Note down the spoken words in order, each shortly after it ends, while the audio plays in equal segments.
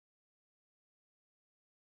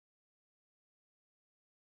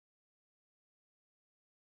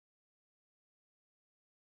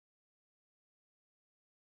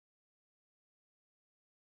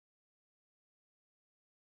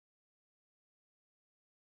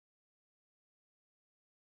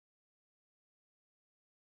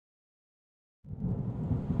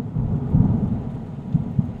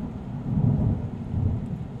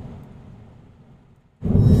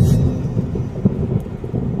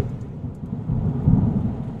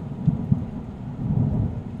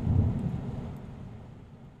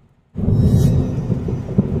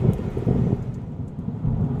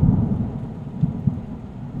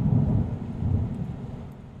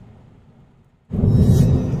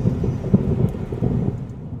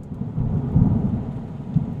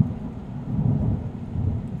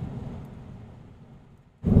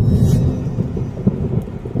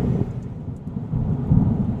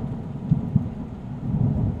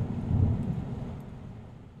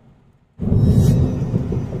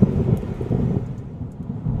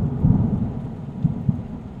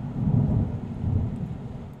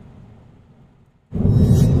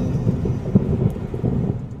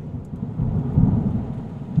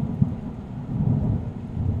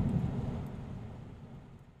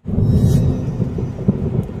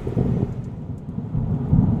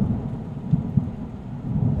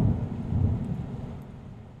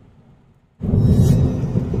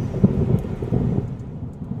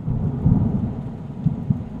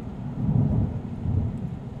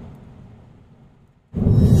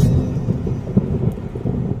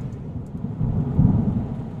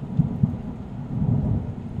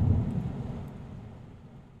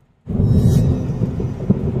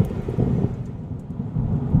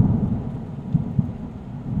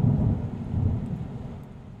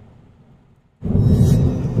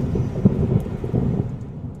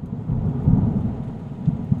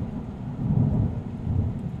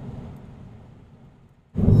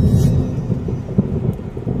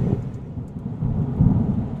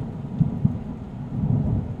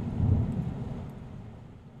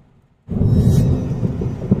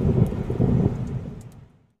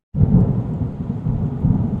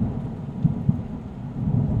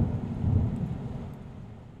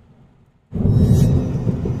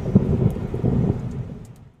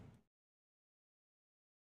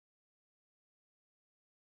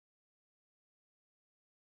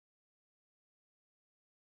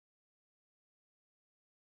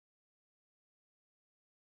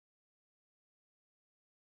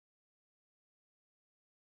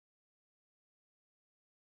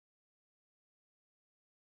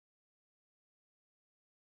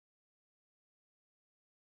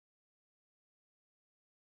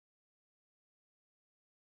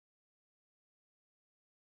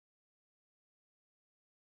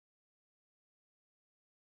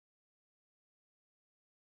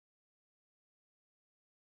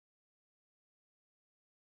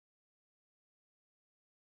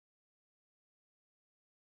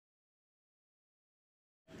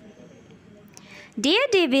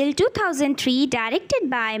Daredevil 2003, directed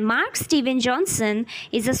by Mark Steven Johnson,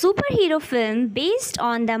 is a superhero film based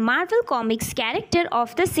on the Marvel Comics character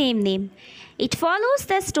of the same name. It follows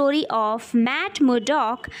the story of Matt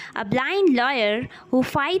Murdock, a blind lawyer who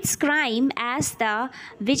fights crime as the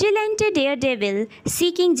vigilante Daredevil,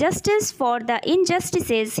 seeking justice for the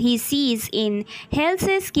injustices he sees in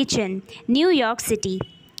Hell's Kitchen, New York City.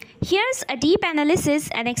 Here's a deep analysis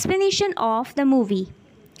and explanation of the movie.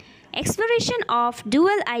 Exploration of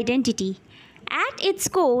dual identity. At its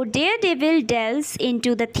core, Daredevil delves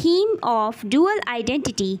into the theme of dual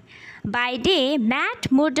identity. By day, Matt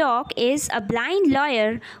Murdock is a blind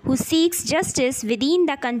lawyer who seeks justice within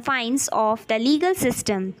the confines of the legal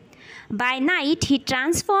system. By night, he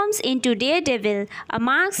transforms into Daredevil, a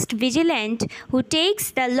masked vigilante who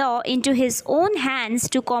takes the law into his own hands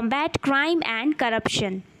to combat crime and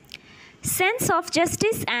corruption. Sense of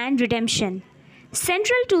justice and redemption.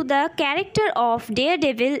 Central to the character of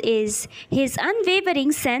Daredevil is his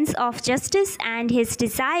unwavering sense of justice and his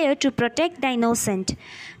desire to protect the innocent.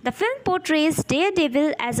 The film portrays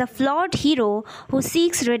Daredevil as a flawed hero who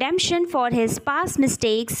seeks redemption for his past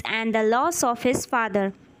mistakes and the loss of his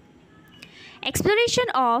father. Exploration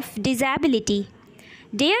of disability.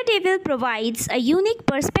 Daredevil provides a unique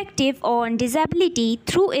perspective on disability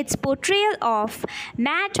through its portrayal of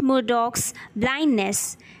Matt Murdock's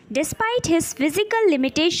blindness. Despite his physical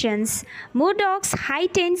limitations, Murdock's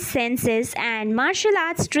heightened senses and martial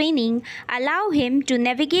arts training allow him to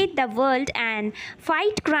navigate the world and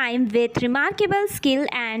fight crime with remarkable skill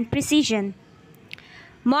and precision.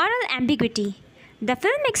 Moral ambiguity. The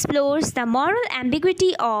film explores the moral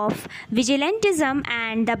ambiguity of vigilantism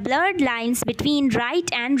and the blurred lines between right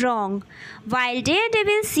and wrong. While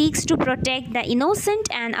Daredevil seeks to protect the innocent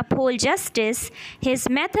and uphold justice, his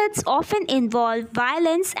methods often involve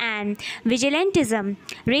violence and vigilantism,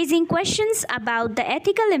 raising questions about the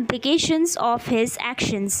ethical implications of his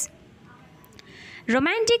actions.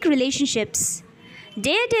 Romantic relationships.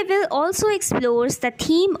 Daredevil also explores the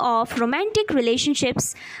theme of romantic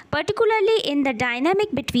relationships, particularly in the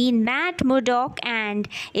dynamic between Matt Murdock and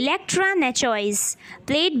Elektra,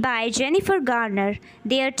 played by Jennifer Garner.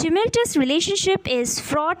 Their tumultuous relationship is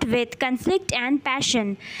fraught with conflict and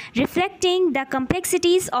passion, reflecting the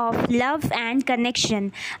complexities of love and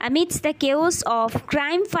connection amidst the chaos of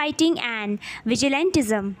crime fighting and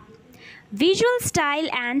vigilantism. Visual style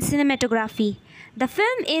and cinematography. The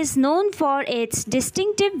film is known for its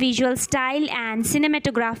distinctive visual style and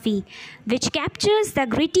cinematography, which captures the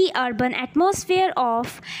gritty urban atmosphere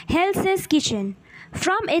of Hell's Kitchen.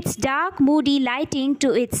 From its dark, moody lighting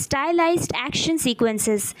to its stylized action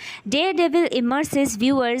sequences, Daredevil immerses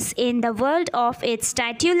viewers in the world of its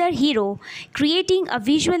titular hero, creating a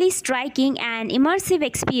visually striking and immersive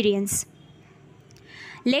experience.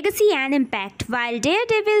 Legacy and impact. While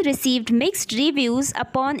Daredevil received mixed reviews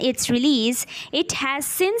upon its release, it has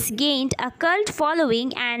since gained a cult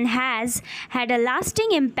following and has had a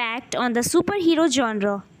lasting impact on the superhero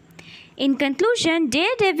genre. In conclusion,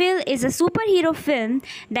 Daredevil is a superhero film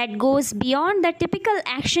that goes beyond the typical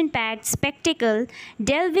action-packed spectacle,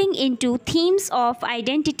 delving into themes of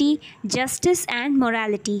identity, justice, and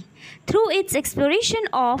morality. Through its exploration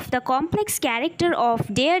of the complex character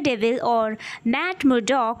of Daredevil or Matt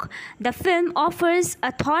Murdock, the film offers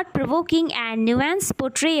a thought-provoking and nuanced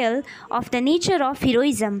portrayal of the nature of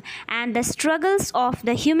heroism and the struggles of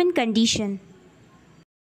the human condition.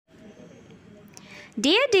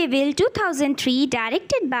 Daredevil 2003,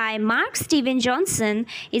 directed by Mark Steven Johnson,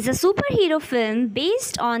 is a superhero film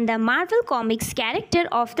based on the Marvel Comics character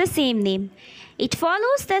of the same name. It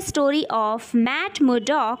follows the story of Matt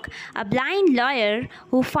Murdock, a blind lawyer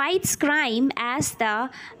who fights crime as the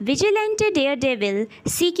vigilante Daredevil,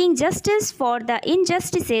 seeking justice for the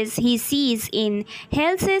injustices he sees in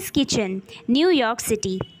Hell's Kitchen, New York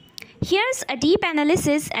City. Here's a deep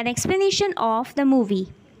analysis and explanation of the movie.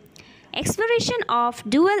 Exploration of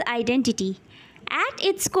dual identity. At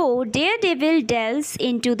its core, Daredevil delves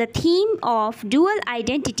into the theme of dual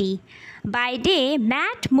identity. By day,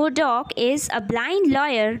 Matt Murdock is a blind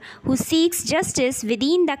lawyer who seeks justice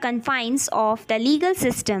within the confines of the legal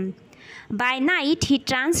system. By night, he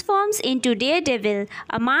transforms into Daredevil,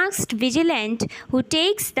 a masked vigilante who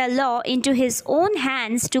takes the law into his own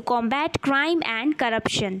hands to combat crime and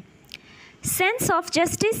corruption. Sense of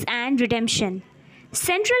justice and redemption.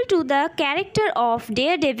 Central to the character of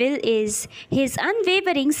Daredevil is his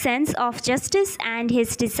unwavering sense of justice and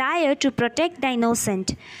his desire to protect the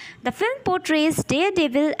innocent. The film portrays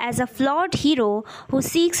Daredevil as a flawed hero who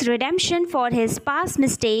seeks redemption for his past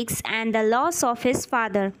mistakes and the loss of his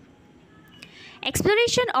father.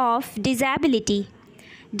 Exploration of disability.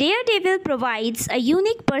 Daredevil provides a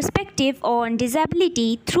unique perspective on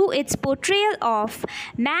disability through its portrayal of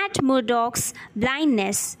Matt Murdock's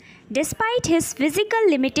blindness. Despite his physical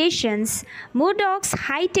limitations, Murdock's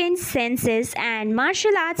heightened senses and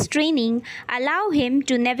martial arts training allow him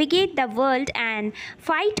to navigate the world and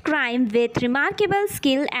fight crime with remarkable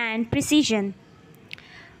skill and precision.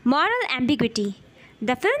 Moral ambiguity.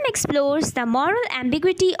 The film explores the moral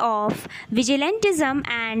ambiguity of vigilantism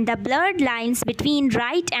and the blurred lines between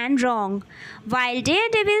right and wrong. While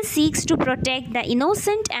Daredevil seeks to protect the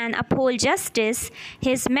innocent and uphold justice,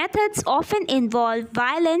 his methods often involve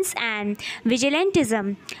violence and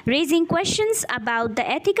vigilantism, raising questions about the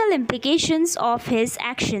ethical implications of his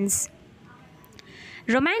actions.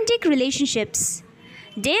 Romantic relationships.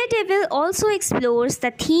 Daredevil also explores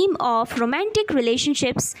the theme of romantic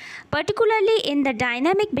relationships, particularly in the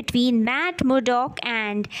dynamic between Matt Murdock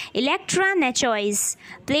and Elektra,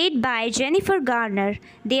 played by Jennifer Garner.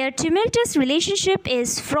 Their tumultuous relationship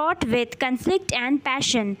is fraught with conflict and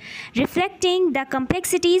passion, reflecting the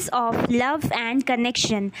complexities of love and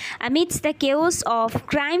connection amidst the chaos of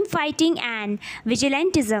crime fighting and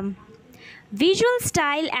vigilantism. Visual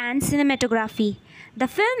style and cinematography. The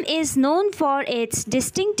film is known for its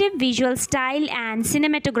distinctive visual style and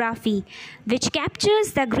cinematography, which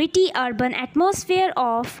captures the gritty urban atmosphere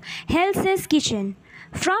of Hell's Kitchen.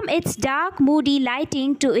 From its dark, moody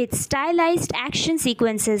lighting to its stylized action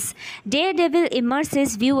sequences, Daredevil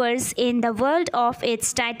immerses viewers in the world of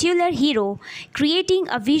its titular hero, creating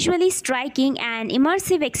a visually striking and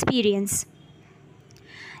immersive experience.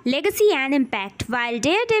 Legacy and impact. While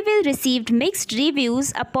Daredevil received mixed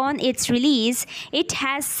reviews upon its release, it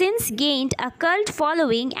has since gained a cult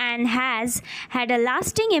following and has had a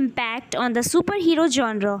lasting impact on the superhero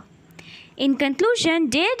genre. In conclusion,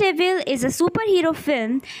 Daredevil is a superhero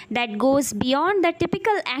film that goes beyond the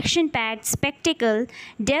typical action-packed spectacle,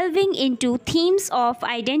 delving into themes of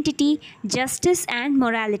identity, justice, and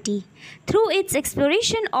morality. Through its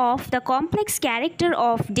exploration of the complex character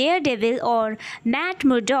of Daredevil or Matt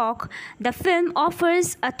Murdock, the film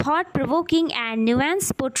offers a thought-provoking and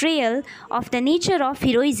nuanced portrayal of the nature of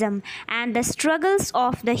heroism and the struggles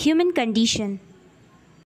of the human condition.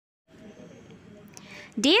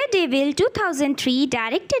 Daredevil 2003,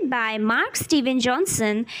 directed by Mark Steven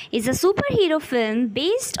Johnson, is a superhero film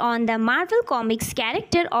based on the Marvel Comics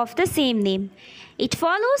character of the same name. It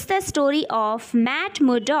follows the story of Matt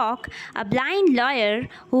Murdock, a blind lawyer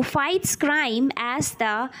who fights crime as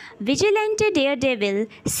the vigilante Daredevil,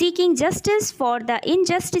 seeking justice for the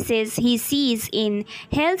injustices he sees in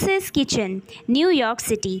Hell's Kitchen, New York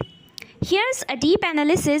City. Here's a deep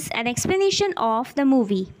analysis and explanation of the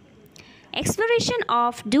movie. Exploration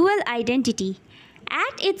of dual identity.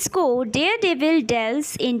 At its core, Daredevil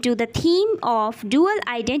delves into the theme of dual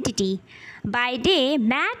identity. By day,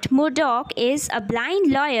 Matt Murdock is a blind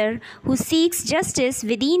lawyer who seeks justice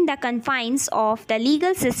within the confines of the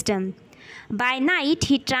legal system. By night,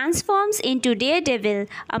 he transforms into Daredevil,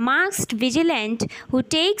 a masked vigilante who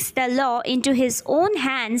takes the law into his own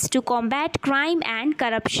hands to combat crime and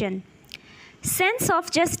corruption. Sense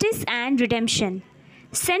of justice and redemption.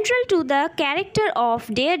 Central to the character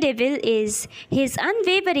of Daredevil is his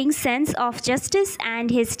unwavering sense of justice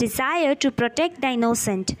and his desire to protect the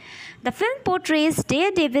innocent. The film portrays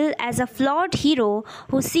Daredevil as a flawed hero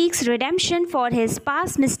who seeks redemption for his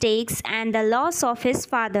past mistakes and the loss of his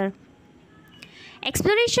father.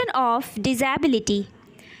 Exploration of disability.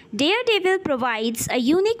 Daredevil provides a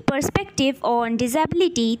unique perspective on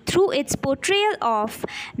disability through its portrayal of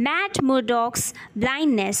Matt Murdock's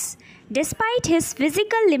blindness. Despite his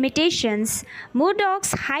physical limitations,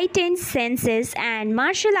 Murdock's heightened senses and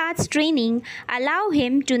martial arts training allow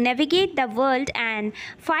him to navigate the world and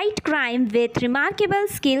fight crime with remarkable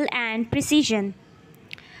skill and precision.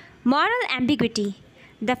 Moral ambiguity.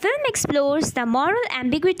 The film explores the moral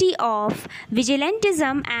ambiguity of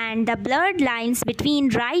vigilantism and the blurred lines between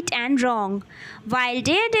right and wrong. While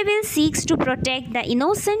Daredevil seeks to protect the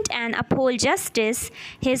innocent and uphold justice,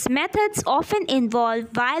 his methods often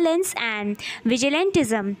involve violence and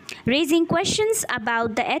vigilantism, raising questions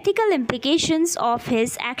about the ethical implications of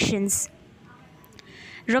his actions.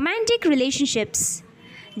 Romantic relationships.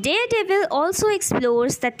 Daredevil also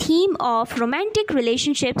explores the theme of romantic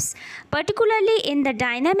relationships, particularly in the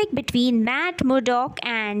dynamic between Matt Murdock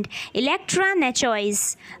and Elektra,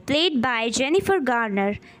 played by Jennifer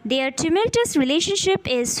Garner. Their tumultuous relationship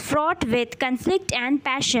is fraught with conflict and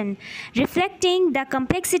passion, reflecting the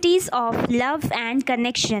complexities of love and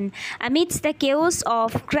connection amidst the chaos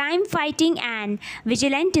of crime fighting and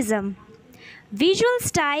vigilantism. Visual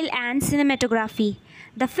style and cinematography.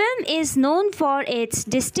 The film is known for its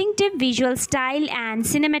distinctive visual style and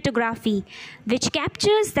cinematography, which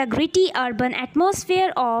captures the gritty urban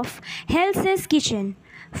atmosphere of Hell's Kitchen.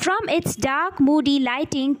 From its dark, moody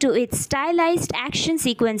lighting to its stylized action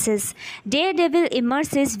sequences, Daredevil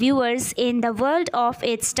immerses viewers in the world of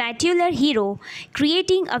its titular hero,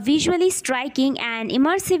 creating a visually striking and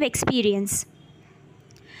immersive experience.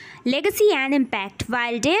 Legacy and impact.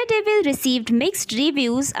 While Daredevil received mixed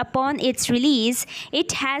reviews upon its release,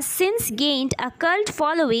 it has since gained a cult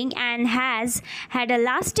following and has had a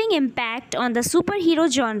lasting impact on the superhero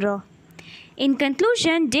genre. In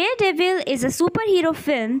conclusion, Daredevil is a superhero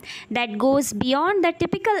film that goes beyond the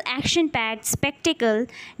typical action-packed spectacle,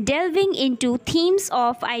 delving into themes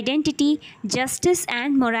of identity, justice,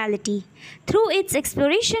 and morality. Through its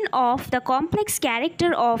exploration of the complex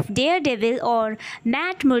character of Daredevil or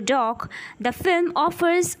Matt Murdock, the film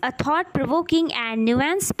offers a thought-provoking and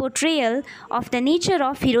nuanced portrayal of the nature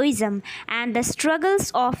of heroism and the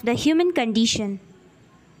struggles of the human condition.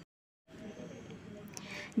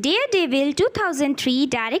 Daredevil 2003,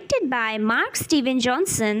 directed by Mark Steven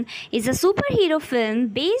Johnson, is a superhero film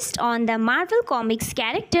based on the Marvel Comics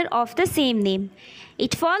character of the same name.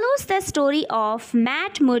 It follows the story of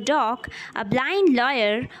Matt Murdock, a blind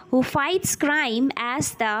lawyer who fights crime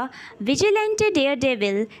as the vigilante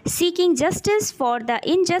Daredevil, seeking justice for the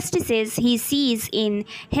injustices he sees in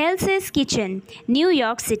Hell's Kitchen, New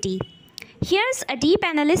York City. Here's a deep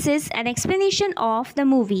analysis and explanation of the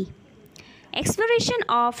movie. Exploration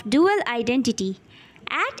of dual identity.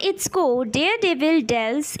 At its core, Daredevil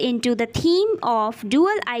delves into the theme of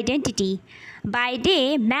dual identity. By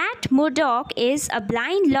day, Matt Murdock is a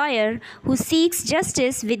blind lawyer who seeks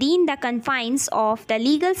justice within the confines of the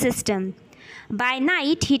legal system. By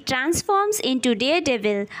night, he transforms into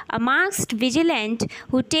Daredevil, a masked vigilante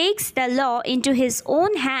who takes the law into his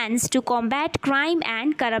own hands to combat crime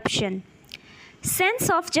and corruption. Sense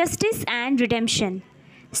of justice and redemption.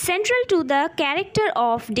 Central to the character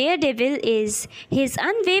of Daredevil is his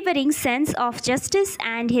unwavering sense of justice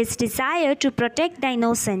and his desire to protect the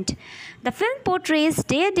innocent. The film portrays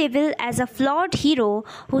Daredevil as a flawed hero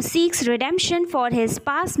who seeks redemption for his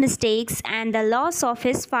past mistakes and the loss of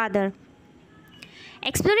his father.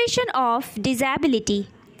 Exploration of disability.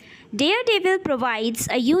 Daredevil provides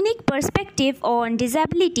a unique perspective on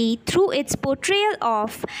disability through its portrayal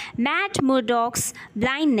of Matt Murdock's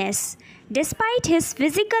blindness. Despite his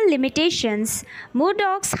physical limitations,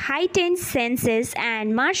 Murdock's heightened senses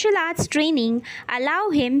and martial arts training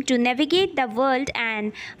allow him to navigate the world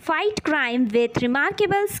and fight crime with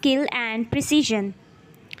remarkable skill and precision.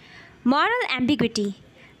 Moral ambiguity.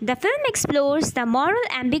 The film explores the moral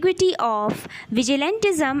ambiguity of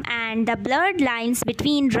vigilantism and the blurred lines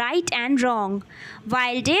between right and wrong.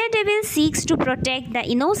 While Daredevil seeks to protect the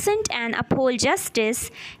innocent and uphold justice,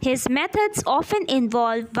 his methods often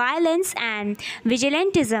involve violence and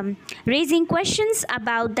vigilantism, raising questions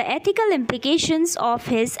about the ethical implications of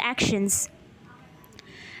his actions.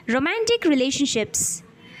 Romantic relationships.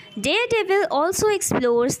 Daredevil also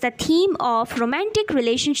explores the theme of romantic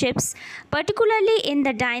relationships, particularly in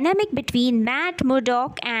the dynamic between Matt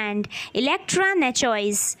Murdock and Elektra,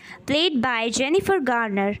 played by Jennifer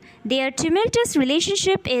Garner. Their tumultuous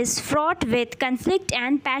relationship is fraught with conflict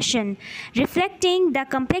and passion, reflecting the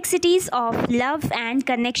complexities of love and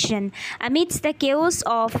connection amidst the chaos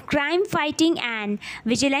of crime fighting and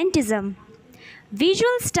vigilantism.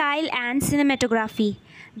 Visual style and cinematography.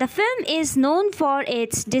 The film is known for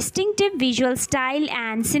its distinctive visual style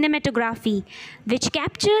and cinematography, which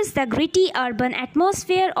captures the gritty urban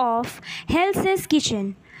atmosphere of Hell's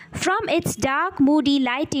Kitchen. From its dark, moody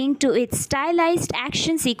lighting to its stylized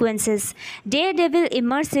action sequences, Daredevil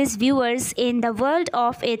immerses viewers in the world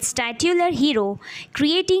of its titular hero,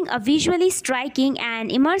 creating a visually striking and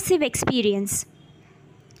immersive experience.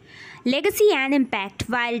 Legacy and impact.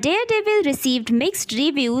 While Daredevil received mixed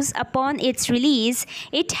reviews upon its release,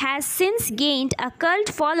 it has since gained a cult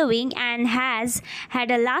following and has had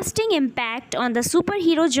a lasting impact on the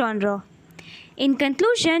superhero genre. In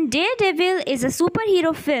conclusion, Daredevil is a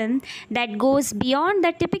superhero film that goes beyond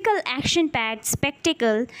the typical action-packed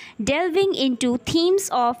spectacle, delving into themes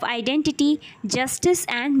of identity, justice,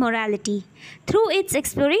 and morality. Through its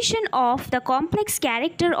exploration of the complex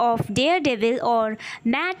character of Daredevil or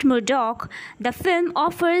Matt Murdock, the film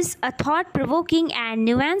offers a thought-provoking and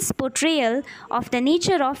nuanced portrayal of the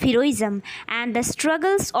nature of heroism and the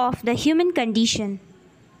struggles of the human condition.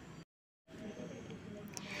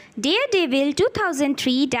 Daredevil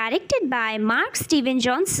 2003, directed by Mark Steven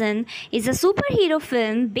Johnson, is a superhero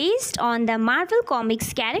film based on the Marvel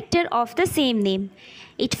Comics character of the same name.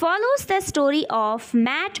 It follows the story of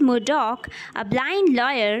Matt Murdock, a blind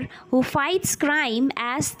lawyer who fights crime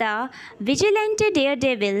as the vigilante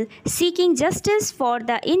Daredevil, seeking justice for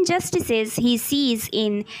the injustices he sees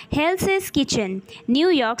in Hell's Kitchen, New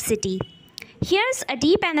York City. Here's a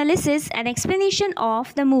deep analysis and explanation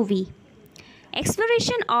of the movie.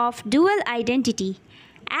 Exploration of dual identity.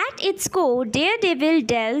 At its core, Daredevil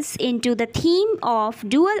delves into the theme of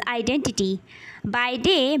dual identity. By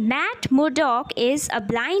day, Matt Murdock is a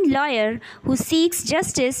blind lawyer who seeks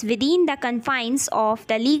justice within the confines of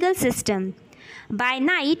the legal system. By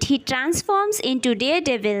night, he transforms into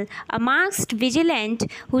Daredevil, a masked vigilante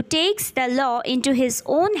who takes the law into his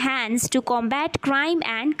own hands to combat crime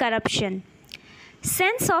and corruption.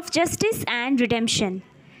 Sense of justice and redemption.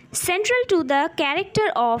 Central to the character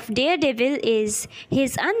of Daredevil is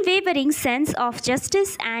his unwavering sense of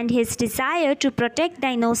justice and his desire to protect the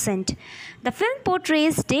innocent. The film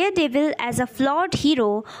portrays Daredevil as a flawed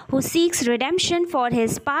hero who seeks redemption for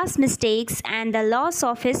his past mistakes and the loss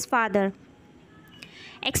of his father.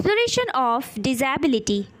 Exploration of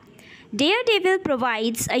disability. Daredevil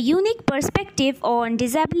provides a unique perspective on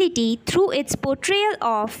disability through its portrayal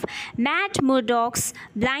of Matt Murdock's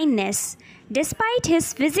blindness. Despite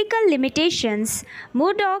his physical limitations,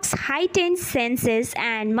 Murdock's heightened senses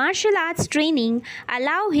and martial arts training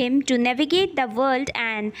allow him to navigate the world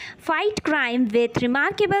and fight crime with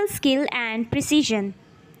remarkable skill and precision.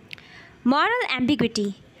 Moral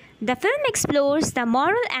ambiguity. The film explores the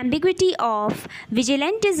moral ambiguity of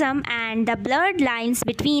vigilantism and the blurred lines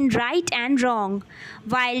between right and wrong.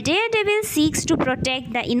 While Daredevil seeks to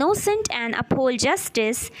protect the innocent and uphold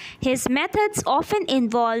justice, his methods often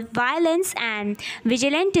involve violence and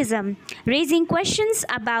vigilantism, raising questions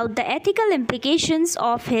about the ethical implications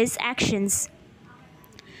of his actions.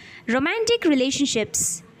 Romantic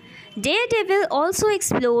relationships. Daredevil also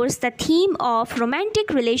explores the theme of romantic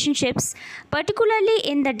relationships, particularly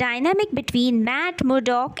in the dynamic between Matt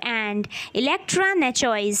Murdock and Elektra,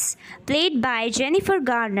 played by Jennifer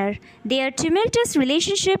Garner. Their tumultuous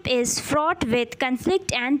relationship is fraught with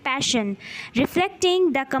conflict and passion,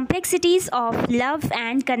 reflecting the complexities of love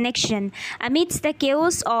and connection amidst the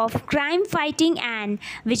chaos of crime fighting and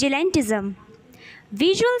vigilantism.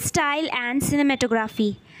 Visual style and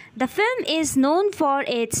cinematography. The film is known for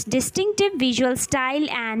its distinctive visual style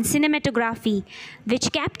and cinematography,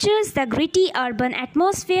 which captures the gritty urban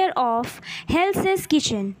atmosphere of Hell's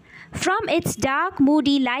Kitchen. From its dark,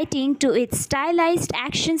 moody lighting to its stylized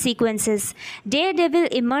action sequences, Daredevil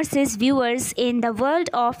immerses viewers in the world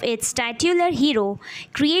of its titular hero,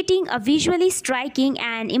 creating a visually striking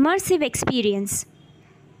and immersive experience.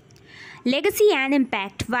 Legacy and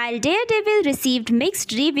impact. While Daredevil received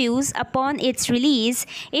mixed reviews upon its release,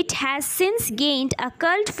 it has since gained a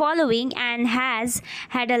cult following and has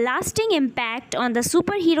had a lasting impact on the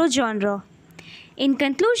superhero genre. In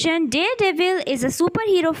conclusion, Daredevil is a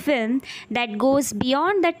superhero film that goes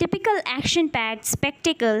beyond the typical action-packed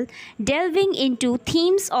spectacle, delving into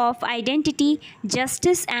themes of identity,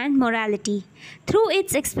 justice, and morality. Through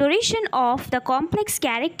its exploration of the complex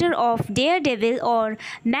character of Daredevil or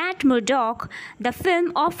Matt Murdock, the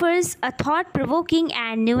film offers a thought-provoking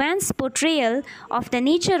and nuanced portrayal of the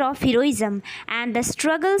nature of heroism and the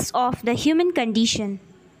struggles of the human condition.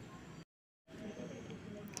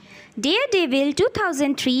 Daredevil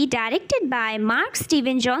 2003, directed by Mark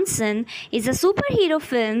Steven Johnson, is a superhero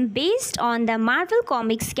film based on the Marvel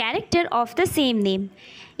Comics character of the same name.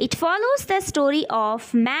 It follows the story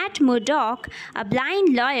of Matt Murdock, a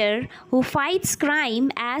blind lawyer who fights crime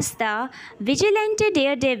as the vigilante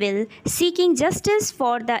Daredevil, seeking justice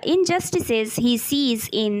for the injustices he sees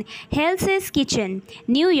in Hell's Kitchen,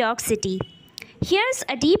 New York City. Here's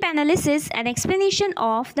a deep analysis and explanation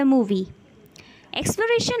of the movie.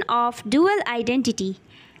 Exploration of dual identity.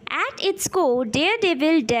 At its core,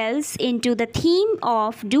 Daredevil delves into the theme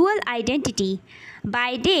of dual identity.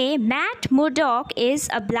 By day, Matt Murdock is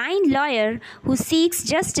a blind lawyer who seeks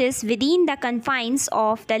justice within the confines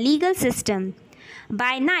of the legal system.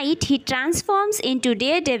 By night, he transforms into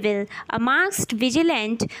Daredevil, a masked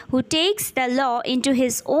vigilante who takes the law into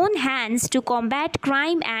his own hands to combat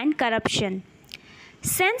crime and corruption.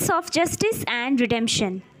 Sense of justice and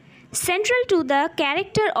redemption. Central to the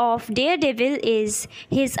character of Daredevil is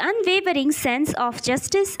his unwavering sense of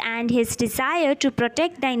justice and his desire to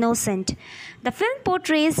protect the innocent. The film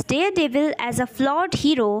portrays Daredevil as a flawed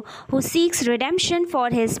hero who seeks redemption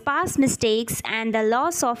for his past mistakes and the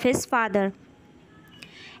loss of his father.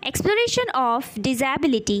 Exploration of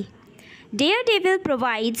disability. Daredevil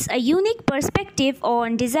provides a unique perspective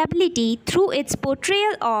on disability through its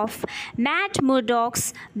portrayal of Matt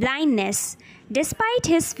Murdock's blindness. Despite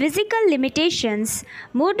his physical limitations,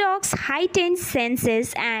 Murdock's heightened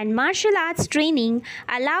senses and martial arts training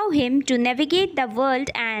allow him to navigate the world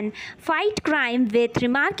and fight crime with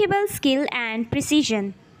remarkable skill and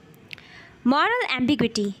precision. Moral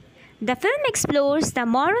ambiguity. The film explores the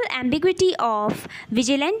moral ambiguity of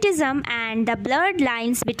vigilantism and the blurred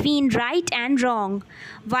lines between right and wrong.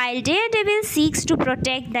 While Daredevil seeks to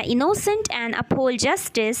protect the innocent and uphold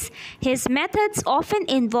justice, his methods often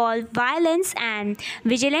involve violence and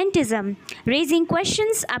vigilantism, raising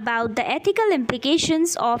questions about the ethical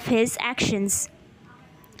implications of his actions.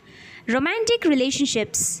 Romantic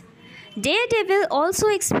relationships. Daredevil also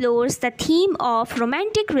explores the theme of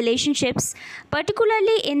romantic relationships,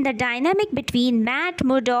 particularly in the dynamic between Matt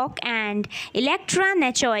Murdock and Elektra,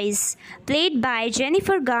 played by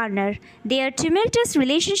Jennifer Garner. Their tumultuous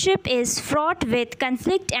relationship is fraught with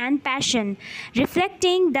conflict and passion,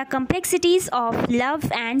 reflecting the complexities of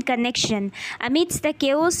love and connection amidst the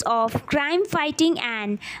chaos of crime fighting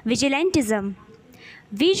and vigilantism.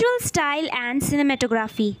 Visual style and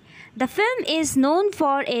cinematography. The film is known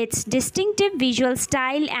for its distinctive visual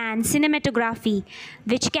style and cinematography,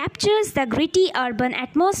 which captures the gritty urban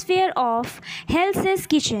atmosphere of Hell's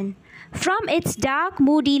Kitchen. From its dark,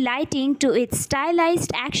 moody lighting to its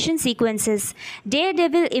stylized action sequences,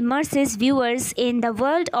 Daredevil immerses viewers in the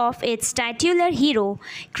world of its titular hero,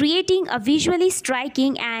 creating a visually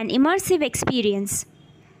striking and immersive experience.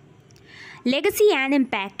 Legacy and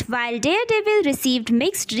impact. While Daredevil received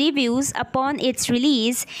mixed reviews upon its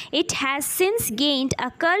release, it has since gained a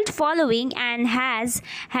cult following and has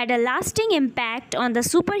had a lasting impact on the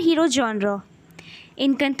superhero genre.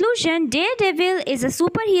 In conclusion, Daredevil is a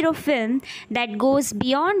superhero film that goes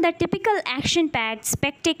beyond the typical action-packed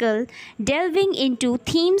spectacle, delving into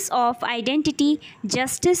themes of identity,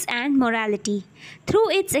 justice, and morality. Through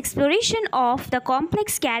its exploration of the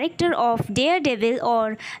complex character of Daredevil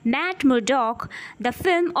or Matt Murdock, the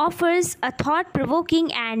film offers a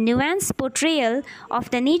thought-provoking and nuanced portrayal of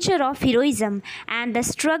the nature of heroism and the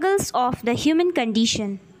struggles of the human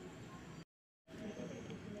condition.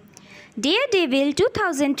 Daredevil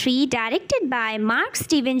 2003, directed by Mark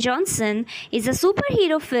Steven Johnson, is a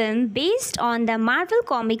superhero film based on the Marvel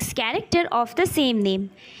Comics character of the same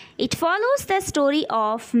name. It follows the story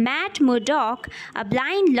of Matt Murdock, a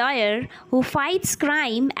blind lawyer who fights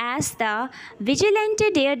crime as the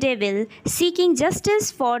vigilante Daredevil, seeking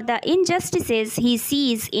justice for the injustices he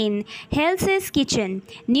sees in Hell's Kitchen,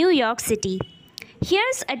 New York City.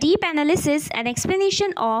 Here's a deep analysis and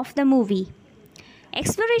explanation of the movie.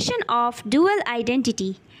 Exploration of dual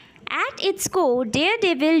identity. At its core,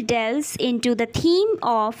 Daredevil delves into the theme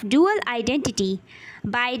of dual identity.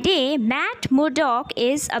 By day, Matt Murdock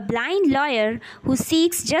is a blind lawyer who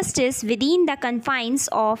seeks justice within the confines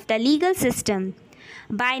of the legal system.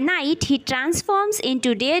 By night, he transforms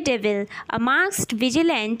into Daredevil, a masked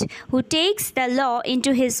vigilante who takes the law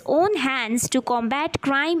into his own hands to combat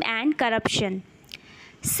crime and corruption.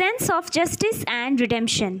 Sense of justice and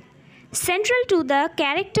redemption. Central to the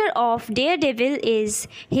character of Daredevil is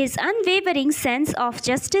his unwavering sense of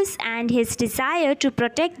justice and his desire to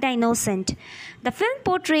protect the innocent. The film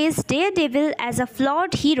portrays Daredevil as a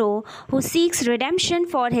flawed hero who seeks redemption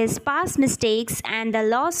for his past mistakes and the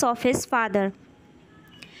loss of his father.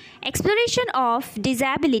 Exploration of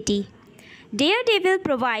disability. Daredevil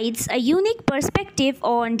provides a unique perspective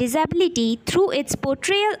on disability through its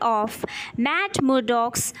portrayal of Matt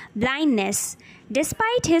Murdock's blindness.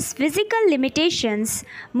 Despite his physical limitations,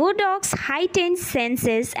 Murdock's heightened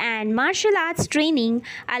senses and martial arts training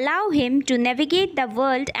allow him to navigate the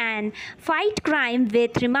world and fight crime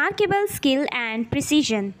with remarkable skill and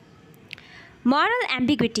precision. Moral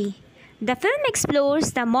ambiguity. The film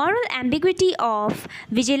explores the moral ambiguity of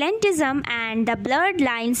vigilantism and the blurred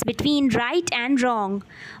lines between right and wrong.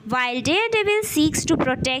 While Daredevil seeks to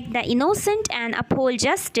protect the innocent and uphold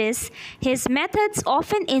justice, his methods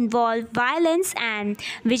often involve violence and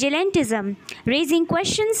vigilantism, raising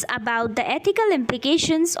questions about the ethical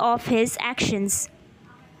implications of his actions.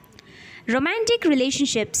 Romantic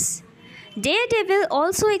relationships. Daredevil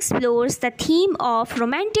also explores the theme of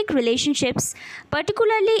romantic relationships,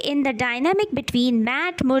 particularly in the dynamic between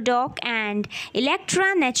Matt Murdock and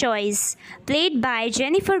Elektra, played by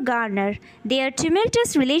Jennifer Garner. Their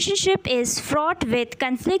tumultuous relationship is fraught with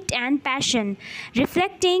conflict and passion,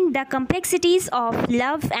 reflecting the complexities of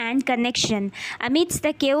love and connection amidst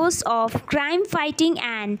the chaos of crime fighting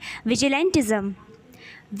and vigilantism.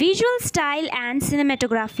 Visual style and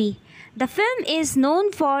cinematography. The film is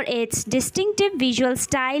known for its distinctive visual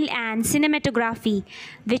style and cinematography,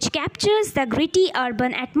 which captures the gritty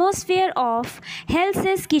urban atmosphere of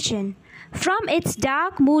Hell's Kitchen. From its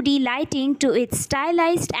dark, moody lighting to its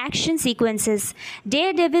stylized action sequences,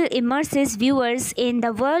 Daredevil immerses viewers in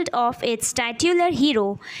the world of its titular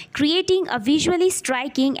hero, creating a visually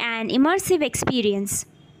striking and immersive experience.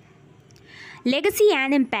 Legacy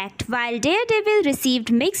and impact. While Daredevil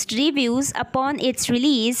received mixed reviews upon its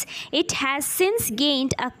release, it has since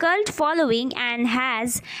gained a cult following and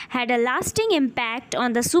has had a lasting impact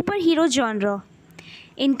on the superhero genre.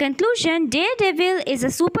 In conclusion, Daredevil is a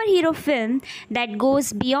superhero film that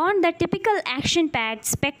goes beyond the typical action-packed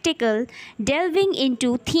spectacle, delving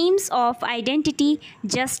into themes of identity,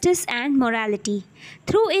 justice, and morality.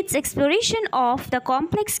 Through its exploration of the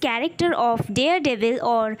complex character of Daredevil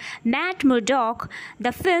or Matt Murdock,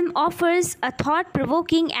 the film offers a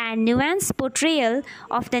thought-provoking and nuanced portrayal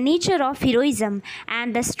of the nature of heroism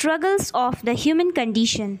and the struggles of the human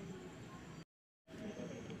condition.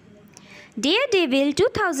 Daredevil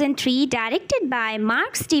 2003, directed by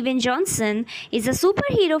Mark Steven Johnson, is a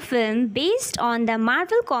superhero film based on the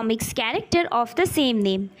Marvel Comics character of the same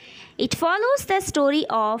name. It follows the story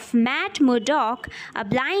of Matt Murdock, a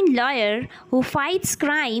blind lawyer who fights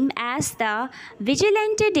crime as the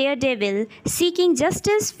vigilante Daredevil, seeking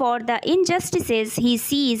justice for the injustices he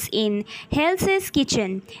sees in Hell's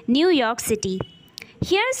Kitchen, New York City.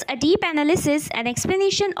 Here's a deep analysis and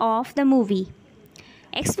explanation of the movie.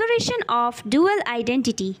 Exploration of dual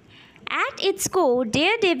identity. At its core,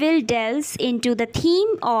 Daredevil delves into the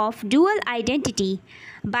theme of dual identity.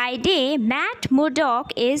 By day, Matt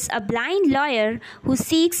Murdock is a blind lawyer who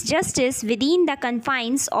seeks justice within the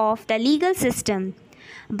confines of the legal system.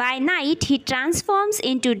 By night, he transforms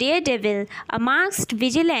into Daredevil, a masked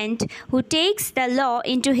vigilante who takes the law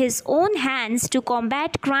into his own hands to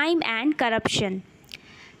combat crime and corruption.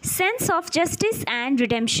 Sense of justice and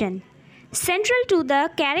redemption. Central to the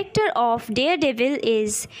character of Daredevil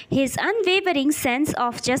is his unwavering sense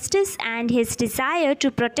of justice and his desire to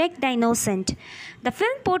protect the innocent. The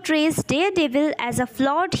film portrays Daredevil as a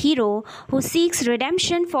flawed hero who seeks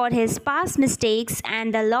redemption for his past mistakes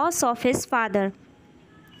and the loss of his father.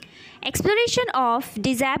 Exploration of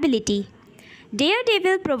disability.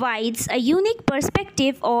 Daredevil provides a unique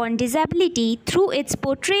perspective on disability through its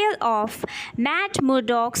portrayal of Matt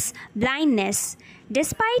Murdock's blindness.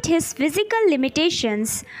 Despite his physical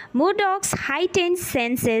limitations, Murdock's heightened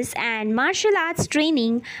senses and martial arts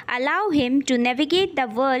training allow him to navigate the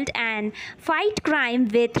world and fight crime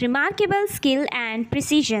with remarkable skill and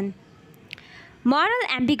precision. Moral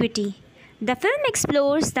ambiguity. The film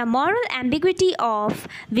explores the moral ambiguity of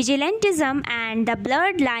vigilantism and the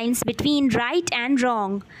blurred lines between right and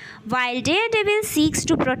wrong. While Daredevil seeks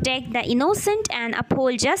to protect the innocent and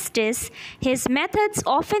uphold justice, his methods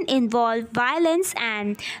often involve violence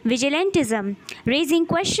and vigilantism, raising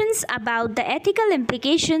questions about the ethical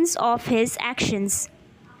implications of his actions.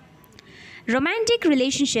 Romantic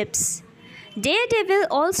relationships. Daredevil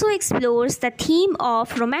also explores the theme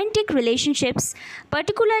of romantic relationships,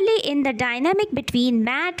 particularly in the dynamic between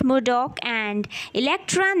Matt Murdock and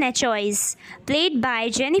Elektra, played by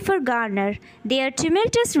Jennifer Garner. Their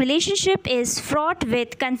tumultuous relationship is fraught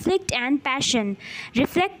with conflict and passion,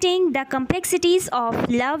 reflecting the complexities of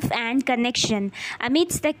love and connection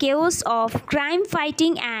amidst the chaos of crime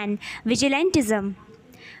fighting and vigilantism.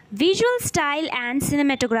 Visual style and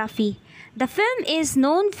cinematography. The film is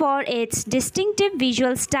known for its distinctive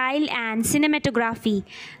visual style and cinematography,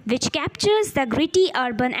 which captures the gritty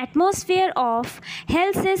urban atmosphere of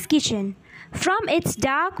Hell's Kitchen. From its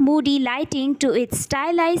dark, moody lighting to its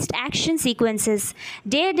stylized action sequences,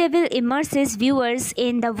 Daredevil immerses viewers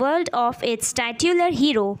in the world of its titular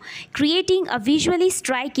hero, creating a visually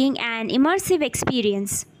striking and immersive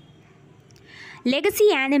experience. Legacy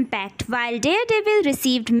and impact. While Daredevil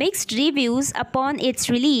received mixed reviews upon its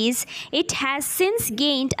release, it has since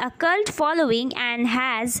gained a cult following and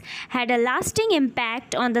has had a lasting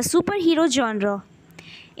impact on the superhero genre.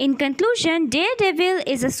 In conclusion, Daredevil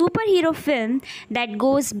is a superhero film that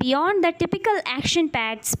goes beyond the typical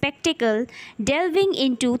action-packed spectacle, delving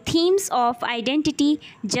into themes of identity,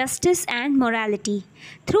 justice, and morality.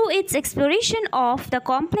 Through its exploration of the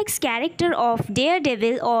complex character of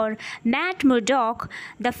Daredevil or Matt Murdock,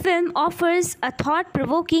 the film offers a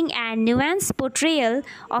thought-provoking and nuanced portrayal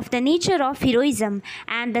of the nature of heroism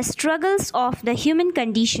and the struggles of the human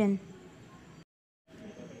condition.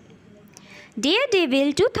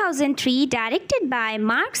 Daredevil 2003, directed by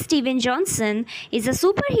Mark Steven Johnson, is a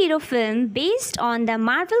superhero film based on the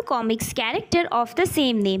Marvel Comics character of the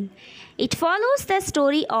same name. It follows the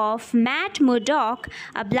story of Matt Murdock,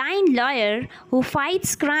 a blind lawyer who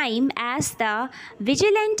fights crime as the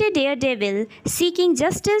vigilante Daredevil, seeking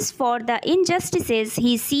justice for the injustices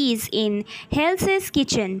he sees in Hell's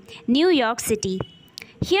Kitchen, New York City.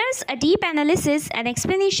 Here's a deep analysis and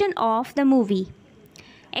explanation of the movie.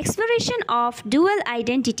 Exploration of dual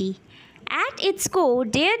identity. At its core,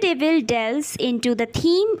 Daredevil delves into the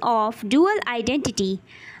theme of dual identity.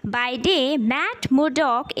 By day, Matt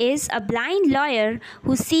Murdock is a blind lawyer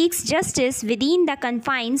who seeks justice within the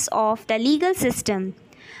confines of the legal system.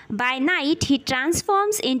 By night, he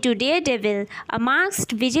transforms into Daredevil, a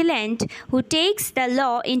masked vigilante who takes the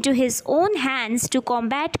law into his own hands to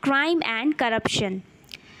combat crime and corruption.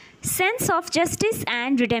 Sense of justice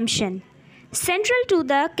and redemption. Central to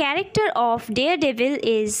the character of Daredevil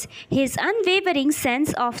is his unwavering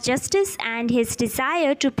sense of justice and his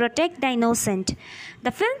desire to protect the innocent.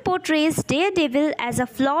 The film portrays Daredevil as a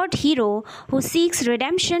flawed hero who seeks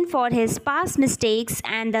redemption for his past mistakes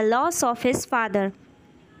and the loss of his father.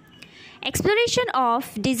 Exploration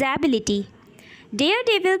of disability.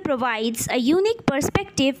 Daredevil provides a unique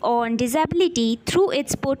perspective on disability through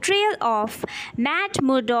its portrayal of Matt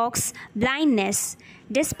Murdock's blindness.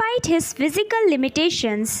 Despite his physical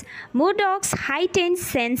limitations, Murdock's heightened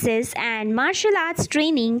senses and martial arts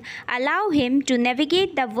training allow him to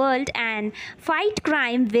navigate the world and fight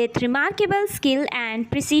crime with remarkable skill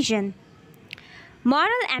and precision.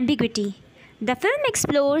 Moral ambiguity. The film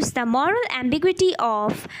explores the moral ambiguity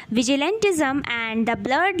of vigilantism and the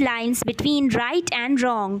blurred lines between right and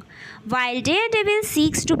wrong. While Daredevil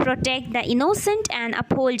seeks to protect the innocent and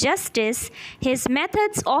uphold justice, his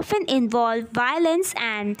methods often involve violence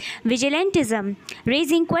and vigilantism,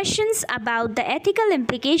 raising questions about the ethical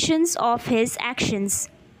implications of his actions.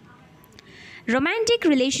 Romantic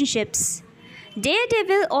relationships.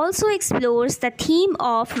 Daredevil also explores the theme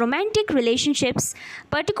of romantic relationships,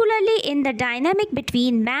 particularly in the dynamic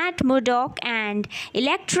between Matt Murdock and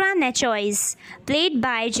Elektra, played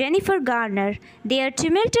by Jennifer Garner. Their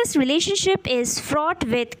tumultuous relationship is fraught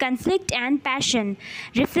with conflict and passion,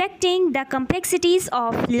 reflecting the complexities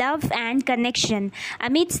of love and connection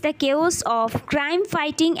amidst the chaos of crime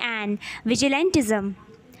fighting and vigilantism.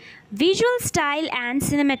 Visual style and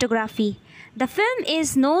cinematography. The film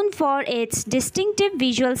is known for its distinctive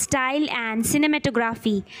visual style and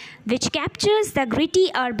cinematography, which captures the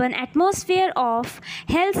gritty urban atmosphere of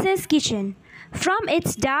Hell's Kitchen. From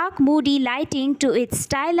its dark, moody lighting to its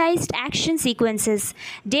stylized action sequences,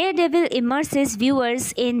 Daredevil immerses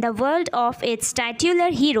viewers in the world of its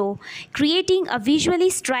titular hero, creating a visually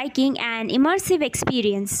striking and immersive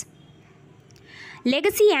experience.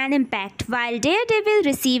 Legacy and impact. While Daredevil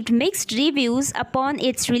received mixed reviews upon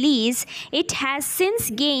its release, it has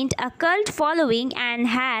since gained a cult following and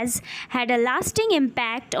has had a lasting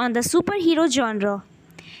impact on the superhero genre.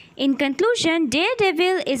 In conclusion,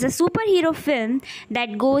 Daredevil is a superhero film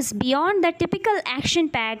that goes beyond the typical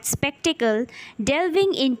action-packed spectacle,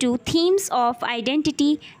 delving into themes of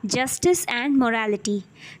identity, justice, and morality.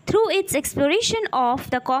 Through its exploration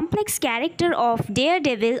of the complex character of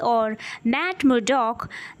Daredevil or Matt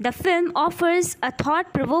Murdock, the film offers a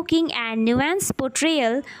thought-provoking and nuanced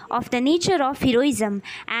portrayal of the nature of heroism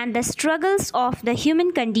and the struggles of the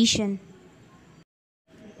human condition.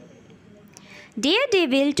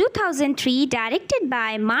 Daredevil 2003, directed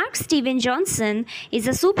by Mark Steven Johnson, is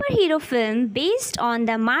a superhero film based on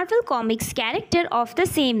the Marvel Comics character of the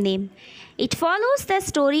same name. It follows the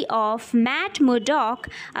story of Matt Murdock,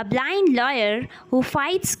 a blind lawyer who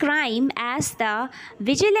fights crime as the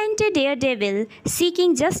vigilante Daredevil,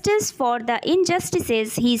 seeking justice for the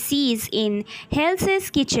injustices he sees in Hell's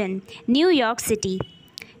Kitchen, New York City.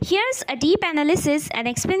 Here's a deep analysis and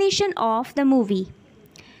explanation of the movie.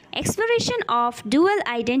 Exploration of dual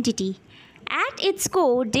identity. At its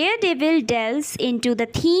core, Daredevil delves into the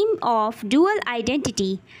theme of dual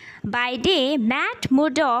identity. By day, Matt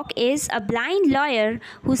Murdock is a blind lawyer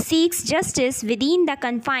who seeks justice within the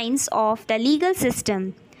confines of the legal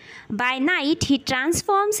system. By night, he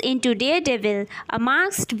transforms into Daredevil, a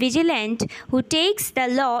masked vigilante who takes the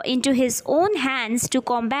law into his own hands to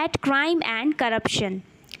combat crime and corruption.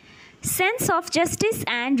 Sense of justice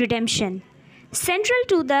and redemption. Central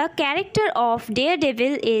to the character of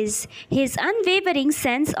Daredevil is his unwavering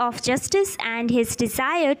sense of justice and his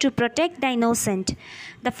desire to protect the innocent.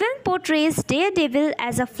 The film portrays Daredevil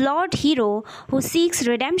as a flawed hero who seeks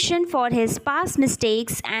redemption for his past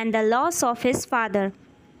mistakes and the loss of his father.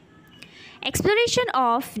 Exploration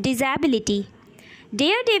of disability.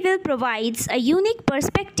 Daredevil provides a unique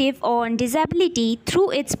perspective on disability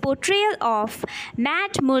through its portrayal of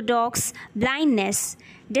Matt Murdock's blindness.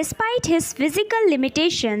 Despite his physical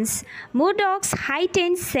limitations, Murdock's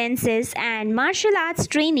heightened senses and martial arts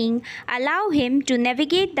training allow him to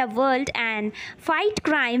navigate the world and fight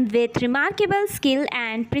crime with remarkable skill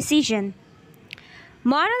and precision.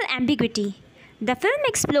 Moral ambiguity. The film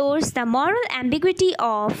explores the moral ambiguity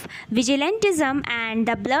of vigilantism and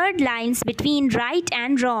the blurred lines between right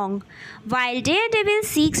and wrong. While Daredevil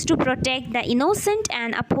seeks to protect the innocent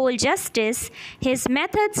and uphold justice, his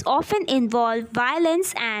methods often involve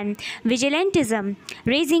violence and vigilantism,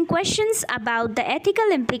 raising questions about the ethical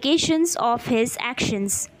implications of his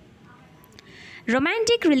actions.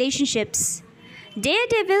 Romantic relationships.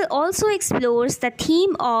 Daredevil also explores the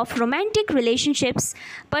theme of romantic relationships,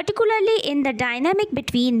 particularly in the dynamic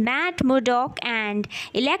between Matt Murdock and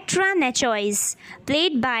Elektra,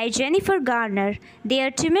 played by Jennifer Garner.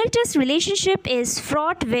 Their tumultuous relationship is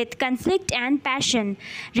fraught with conflict and passion,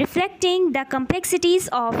 reflecting the complexities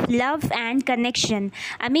of love and connection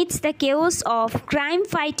amidst the chaos of crime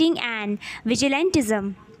fighting and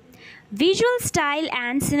vigilantism. Visual style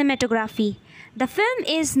and cinematography. The film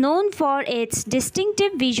is known for its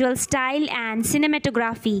distinctive visual style and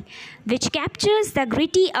cinematography, which captures the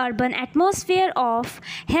gritty urban atmosphere of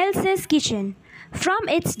Hell's Kitchen. From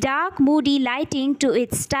its dark, moody lighting to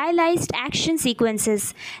its stylized action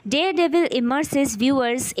sequences, Daredevil immerses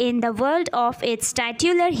viewers in the world of its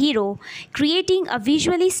titular hero, creating a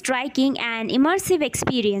visually striking and immersive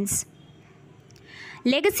experience.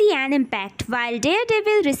 Legacy and impact. While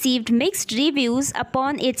Daredevil received mixed reviews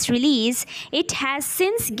upon its release, it has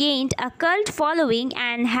since gained a cult following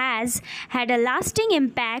and has had a lasting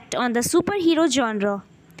impact on the superhero genre.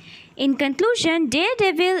 In conclusion,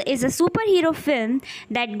 Daredevil is a superhero film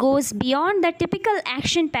that goes beyond the typical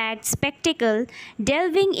action-packed spectacle,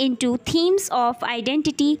 delving into themes of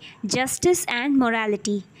identity, justice, and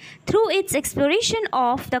morality. Through its exploration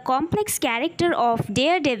of the complex character of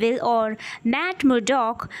Daredevil or Matt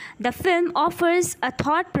Murdock, the film offers a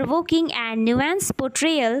thought-provoking and nuanced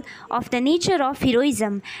portrayal of the nature of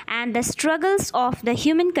heroism and the struggles of the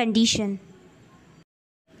human condition.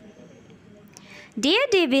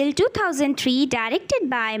 Daredevil 2003, directed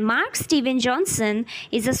by Mark Steven Johnson,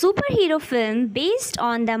 is a superhero film based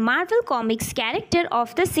on the Marvel Comics character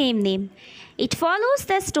of the same name. It follows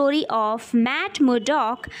the story of Matt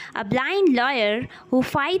Murdock, a blind lawyer who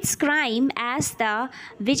fights crime as the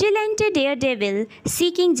vigilante Daredevil,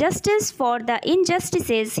 seeking justice for the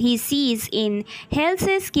injustices he sees in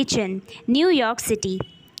Hell's Kitchen, New York City.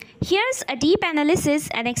 Here's a deep analysis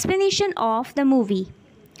and explanation of the movie.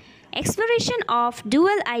 Exploration of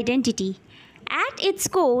dual identity. At its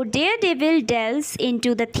core, Daredevil delves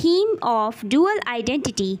into the theme of dual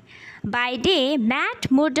identity. By day, Matt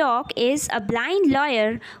Murdock is a blind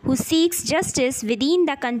lawyer who seeks justice within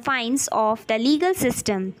the confines of the legal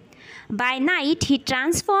system. By night, he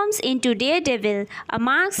transforms into Daredevil, a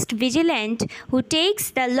masked vigilante who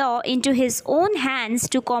takes the law into his own hands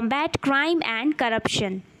to combat crime and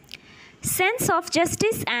corruption. Sense of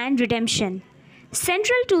justice and redemption.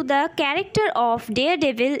 Central to the character of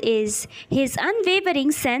Daredevil is his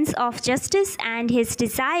unwavering sense of justice and his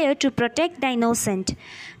desire to protect the innocent.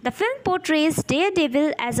 The film portrays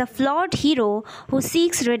Daredevil as a flawed hero who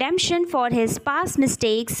seeks redemption for his past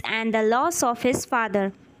mistakes and the loss of his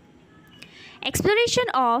father. Exploration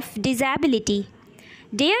of disability.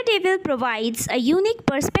 Daredevil provides a unique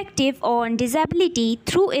perspective on disability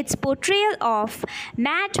through its portrayal of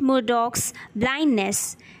Matt Murdock's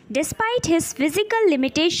blindness. Despite his physical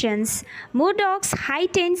limitations, Murdock's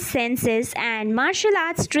heightened senses and martial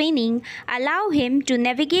arts training allow him to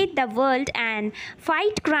navigate the world and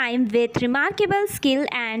fight crime with remarkable skill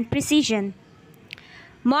and precision.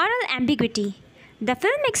 Moral ambiguity. The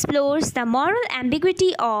film explores the moral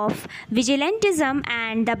ambiguity of vigilantism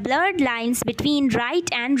and the blurred lines between right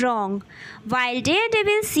and wrong. While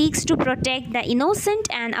Daredevil seeks to protect the innocent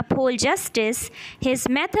and uphold justice, his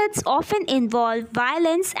methods often involve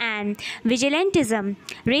violence and vigilantism,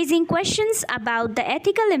 raising questions about the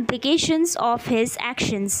ethical implications of his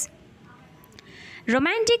actions.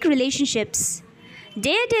 Romantic relationships.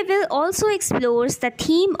 Daredevil also explores the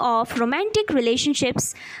theme of romantic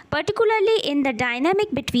relationships, particularly in the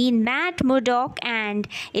dynamic between Matt Murdock and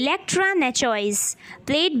Elektra,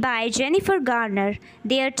 played by Jennifer Garner.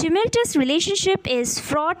 Their tumultuous relationship is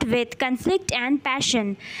fraught with conflict and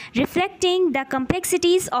passion, reflecting the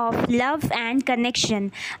complexities of love and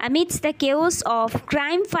connection amidst the chaos of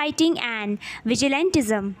crime fighting and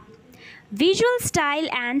vigilantism. Visual style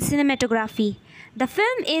and cinematography. The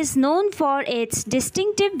film is known for its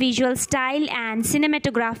distinctive visual style and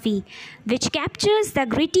cinematography, which captures the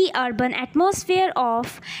gritty urban atmosphere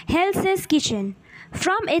of Hell's Kitchen.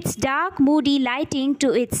 From its dark, moody lighting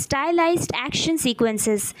to its stylized action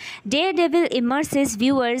sequences, Daredevil immerses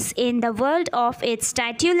viewers in the world of its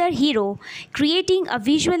titular hero, creating a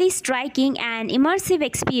visually striking and immersive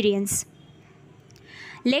experience.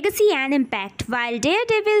 Legacy and impact. While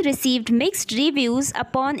Daredevil received mixed reviews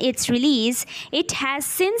upon its release, it has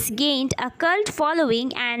since gained a cult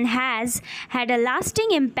following and has had a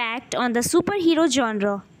lasting impact on the superhero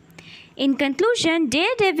genre. In conclusion,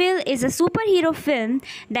 Daredevil is a superhero film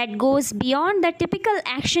that goes beyond the typical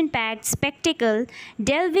action-packed spectacle,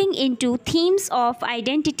 delving into themes of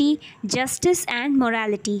identity, justice, and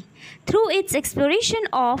morality. Through its exploration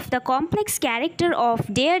of the complex character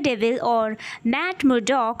of Daredevil or Matt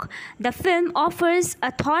Murdock, the film offers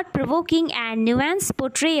a thought-provoking and nuanced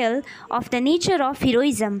portrayal of the nature of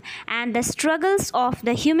heroism and the struggles of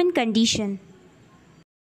the human condition.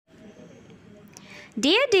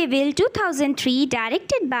 Daredevil 2003,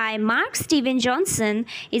 directed by Mark Steven Johnson,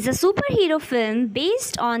 is a superhero film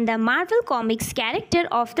based on the Marvel Comics character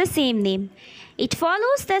of the same name. It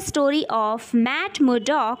follows the story of Matt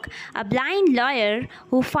Murdock, a blind lawyer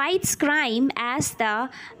who fights crime as the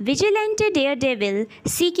vigilante Daredevil,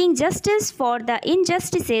 seeking justice for the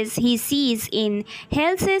injustices he sees in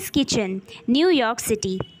Hell's Kitchen, New York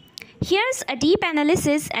City. Here's a deep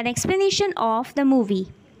analysis and explanation of the movie.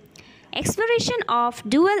 Exploration of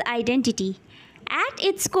dual identity. At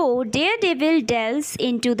its core, Daredevil delves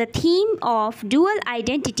into the theme of dual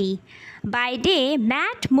identity. By day,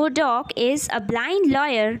 Matt Murdock is a blind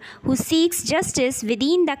lawyer who seeks justice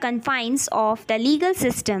within the confines of the legal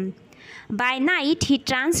system. By night, he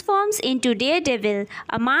transforms into Daredevil,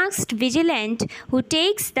 a masked vigilante who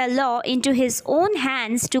takes the law into his own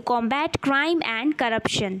hands to combat crime and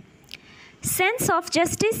corruption. Sense of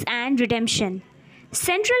justice and redemption.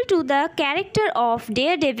 Central to the character of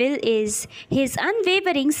Daredevil is his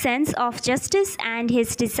unwavering sense of justice and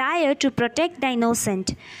his desire to protect the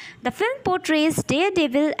innocent. The film portrays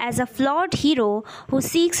Daredevil as a flawed hero who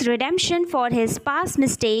seeks redemption for his past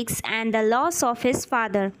mistakes and the loss of his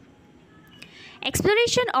father.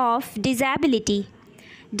 Exploration of disability.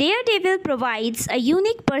 Daredevil provides a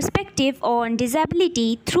unique perspective on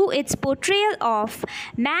disability through its portrayal of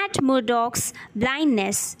Matt Murdock's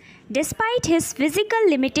blindness. Despite his physical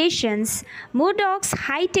limitations, Murdock's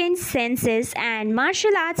heightened senses and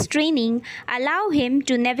martial arts training allow him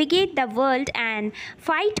to navigate the world and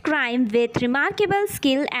fight crime with remarkable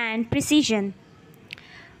skill and precision.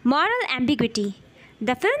 Moral ambiguity.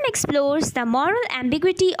 The film explores the moral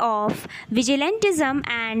ambiguity of vigilantism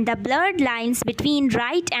and the blurred lines between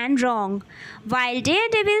right and wrong. While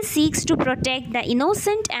Daredevil seeks to protect the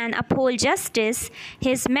innocent and uphold justice,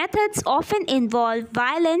 his methods often involve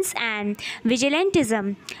violence and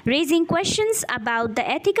vigilantism, raising questions about the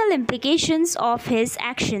ethical implications of his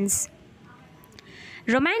actions.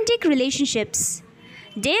 Romantic relationships.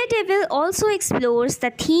 Daredevil also explores the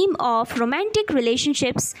theme of romantic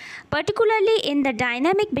relationships, particularly in the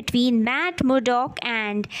dynamic between Matt Murdock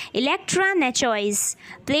and Elektra,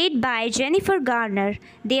 played by Jennifer Garner.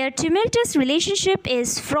 Their tumultuous relationship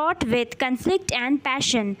is fraught with conflict and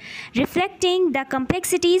passion, reflecting the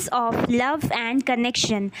complexities of love and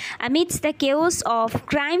connection amidst the chaos of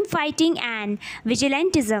crime fighting and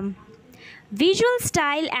vigilantism. Visual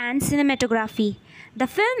style and cinematography. The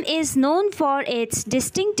film is known for its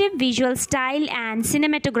distinctive visual style and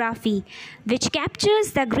cinematography, which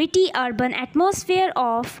captures the gritty urban atmosphere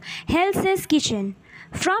of Hell's Kitchen.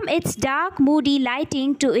 From its dark, moody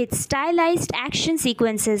lighting to its stylized action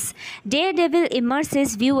sequences, Daredevil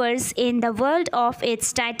immerses viewers in the world of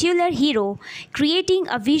its titular hero, creating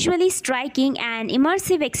a visually striking and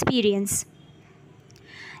immersive experience.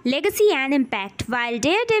 Legacy and impact. While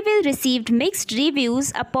Daredevil received mixed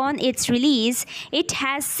reviews upon its release, it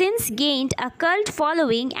has since gained a cult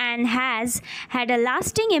following and has had a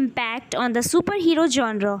lasting impact on the superhero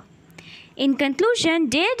genre. In conclusion,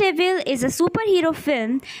 Daredevil is a superhero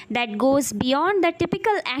film that goes beyond the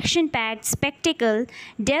typical action-packed spectacle,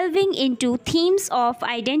 delving into themes of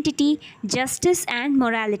identity, justice, and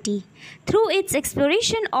morality. Through its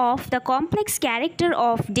exploration of the complex character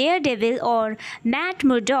of Daredevil or Matt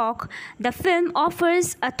Murdock, the film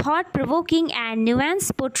offers a thought-provoking and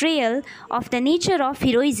nuanced portrayal of the nature of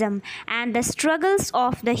heroism and the struggles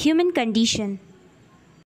of the human condition.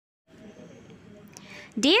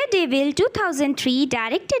 Daredevil 2003,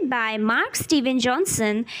 directed by Mark Steven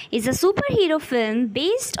Johnson, is a superhero film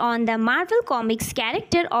based on the Marvel Comics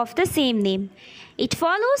character of the same name. It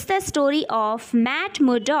follows the story of Matt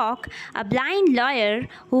Murdock, a blind lawyer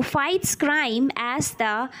who fights crime as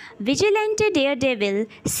the vigilante Daredevil,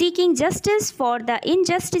 seeking justice for the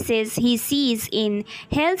injustices he sees in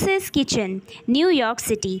Hell's Kitchen, New York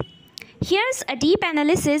City. Here's a deep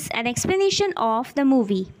analysis and explanation of the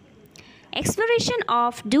movie. Exploration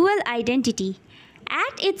of dual identity.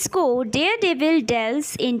 At its core, Daredevil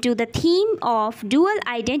delves into the theme of dual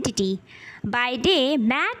identity. By day,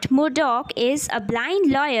 Matt Murdock is a blind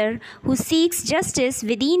lawyer who seeks justice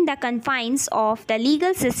within the confines of the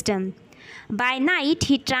legal system. By night,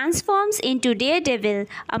 he transforms into Daredevil,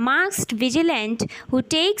 a masked vigilante who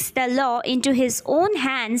takes the law into his own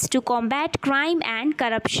hands to combat crime and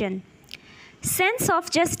corruption. Sense of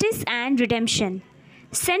justice and redemption.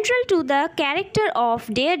 Central to the character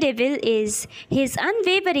of Daredevil is his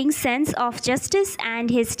unwavering sense of justice and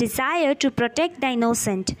his desire to protect the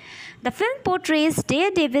innocent. The film portrays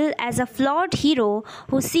Daredevil as a flawed hero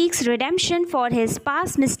who seeks redemption for his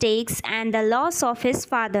past mistakes and the loss of his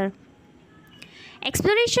father.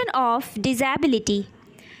 Exploration of disability.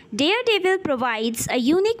 Daredevil provides a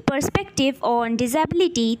unique perspective on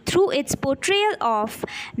disability through its portrayal of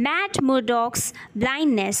Matt Murdock's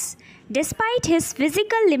blindness. Despite his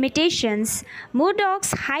physical limitations,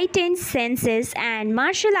 Murdock's heightened senses and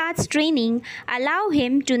martial arts training allow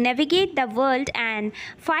him to navigate the world and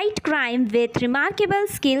fight crime with remarkable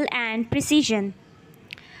skill and precision.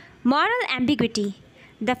 Moral ambiguity.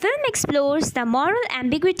 The film explores the moral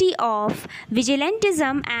ambiguity of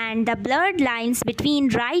vigilantism and the blurred lines between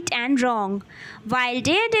right and wrong. While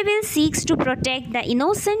Daredevil seeks to protect the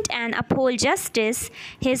innocent and uphold justice,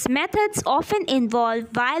 his methods often involve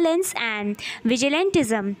violence and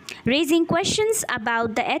vigilantism, raising questions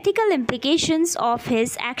about the ethical implications of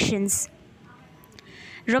his actions.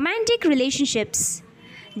 Romantic relationships.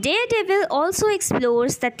 Daredevil also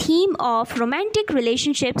explores the theme of romantic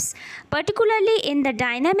relationships, particularly in the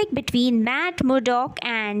dynamic between Matt Murdock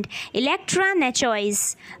and Elektra,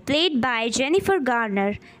 played by Jennifer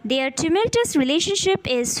Garner. Their tumultuous relationship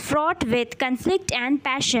is fraught with conflict and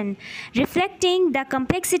passion, reflecting the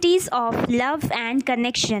complexities of love and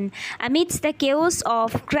connection amidst the chaos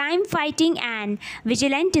of crime fighting and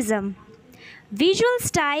vigilantism. Visual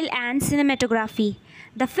style and cinematography.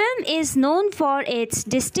 The film is known for its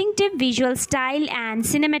distinctive visual style and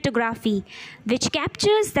cinematography, which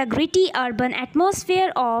captures the gritty urban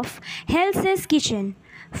atmosphere of Hell's Kitchen.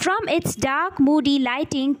 From its dark, moody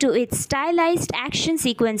lighting to its stylized action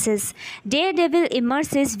sequences, Daredevil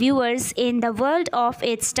immerses viewers in the world of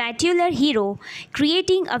its titular hero,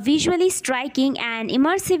 creating a visually striking and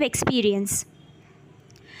immersive experience.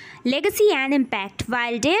 Legacy and impact.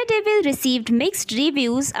 While Daredevil received mixed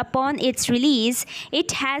reviews upon its release,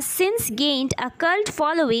 it has since gained a cult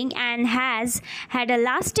following and has had a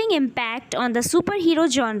lasting impact on the superhero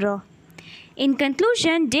genre. In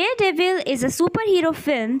conclusion, Daredevil is a superhero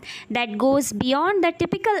film that goes beyond the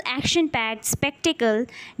typical action-packed spectacle,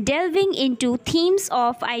 delving into themes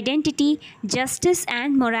of identity, justice,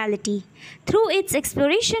 and morality. Through its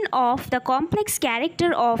exploration of the complex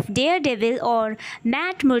character of Daredevil or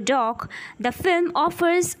Matt Murdock, the film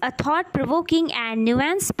offers a thought-provoking and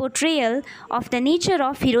nuanced portrayal of the nature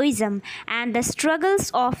of heroism and the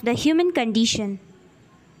struggles of the human condition.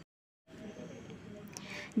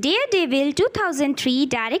 Daredevil 2003,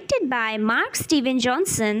 directed by Mark Steven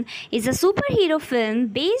Johnson, is a superhero film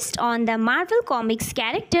based on the Marvel Comics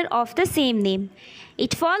character of the same name.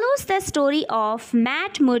 It follows the story of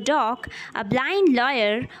Matt Murdock, a blind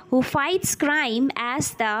lawyer who fights crime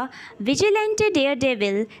as the vigilante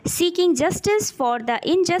Daredevil, seeking justice for the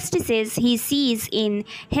injustices he sees in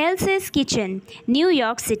Hell's Kitchen, New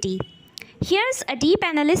York City. Here's a deep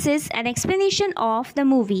analysis and explanation of the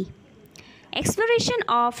movie. Exploration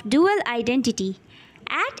of dual identity.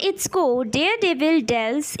 At its core, Daredevil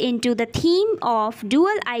delves into the theme of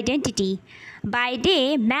dual identity. By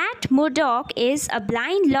day, Matt Murdock is a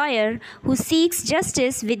blind lawyer who seeks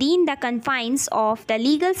justice within the confines of the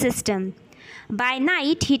legal system. By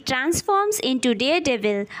night, he transforms into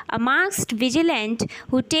Daredevil, a masked vigilante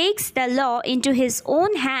who takes the law into his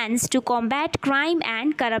own hands to combat crime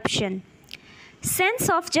and corruption. Sense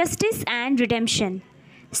of justice and redemption.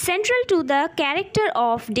 Central to the character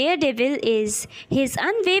of Daredevil is his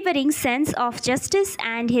unwavering sense of justice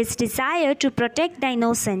and his desire to protect the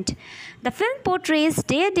innocent. The film portrays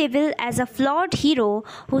Daredevil as a flawed hero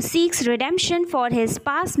who seeks redemption for his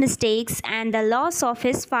past mistakes and the loss of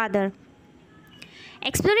his father.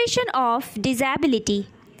 Exploration of disability.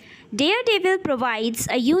 Daredevil provides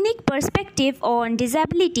a unique perspective on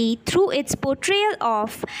disability through its portrayal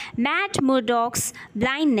of Matt Murdock's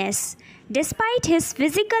blindness. Despite his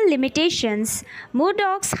physical limitations,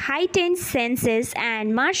 Murdock's heightened senses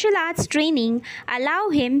and martial arts training allow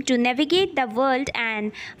him to navigate the world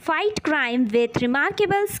and fight crime with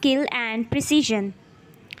remarkable skill and precision.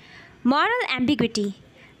 Moral ambiguity.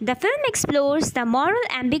 The film explores the moral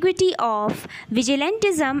ambiguity of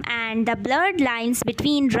vigilantism and the blurred lines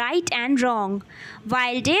between right and wrong.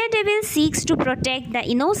 While Daredevil seeks to protect the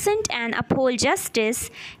innocent and uphold justice,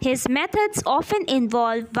 his methods often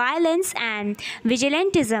involve violence and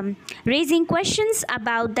vigilantism, raising questions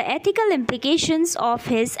about the ethical implications of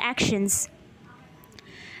his actions.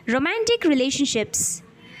 Romantic relationships.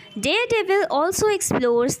 Daredevil also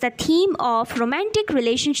explores the theme of romantic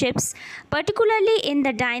relationships, particularly in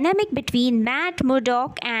the dynamic between Matt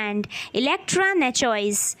Murdock and Elektra,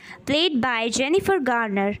 played by Jennifer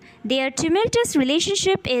Garner. Their tumultuous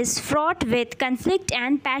relationship is fraught with conflict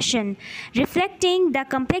and passion, reflecting the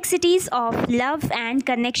complexities of love and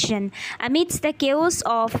connection amidst the chaos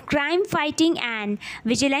of crime fighting and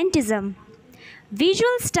vigilantism.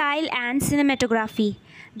 Visual style and cinematography.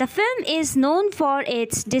 The film is known for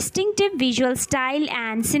its distinctive visual style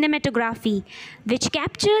and cinematography, which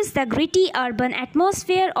captures the gritty urban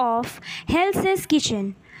atmosphere of Hell's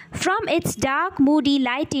Kitchen. From its dark, moody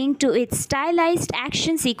lighting to its stylized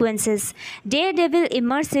action sequences, Daredevil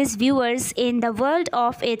immerses viewers in the world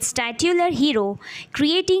of its titular hero,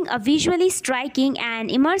 creating a visually striking and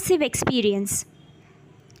immersive experience.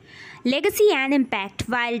 Legacy and impact.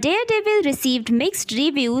 While Daredevil received mixed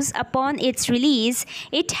reviews upon its release,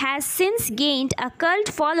 it has since gained a cult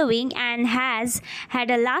following and has had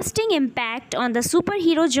a lasting impact on the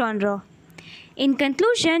superhero genre. In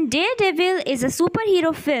conclusion, Daredevil is a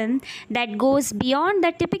superhero film that goes beyond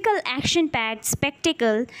the typical action-packed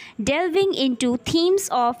spectacle, delving into themes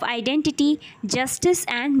of identity, justice,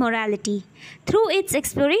 and morality. Through its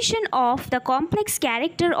exploration of the complex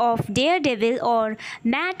character of Daredevil or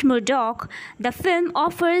Matt Murdock, the film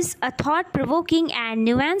offers a thought-provoking and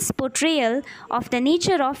nuanced portrayal of the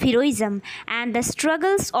nature of heroism and the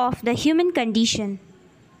struggles of the human condition.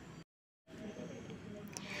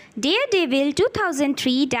 Daredevil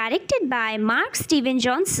 2003, directed by Mark Steven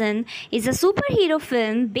Johnson, is a superhero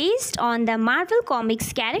film based on the Marvel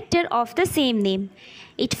Comics character of the same name.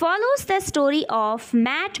 It follows the story of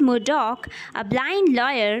Matt Murdock, a blind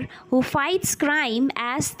lawyer who fights crime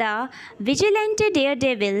as the vigilante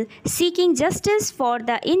Daredevil, seeking justice for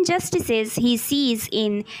the injustices he sees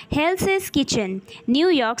in Hell's Kitchen, New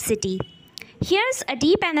York City. Here's a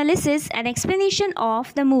deep analysis and explanation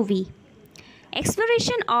of the movie.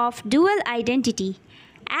 Exploration of dual identity.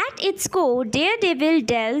 At its core, Daredevil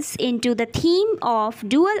delves into the theme of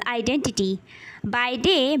dual identity. By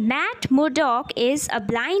day, Matt Murdock is a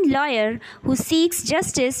blind lawyer who seeks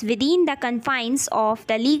justice within the confines of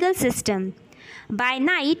the legal system. By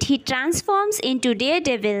night, he transforms into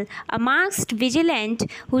Daredevil, a masked vigilante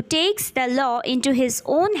who takes the law into his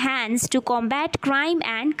own hands to combat crime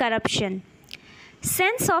and corruption.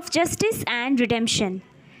 Sense of justice and redemption.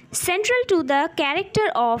 Central to the character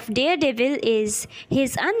of Daredevil is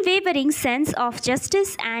his unwavering sense of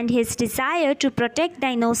justice and his desire to protect the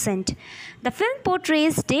innocent. The film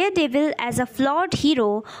portrays Daredevil as a flawed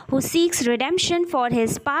hero who seeks redemption for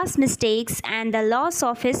his past mistakes and the loss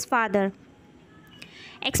of his father.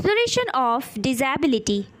 Exploration of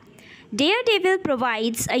disability. Daredevil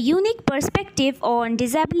provides a unique perspective on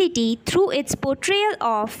disability through its portrayal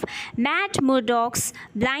of Matt Murdock's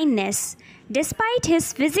blindness. Despite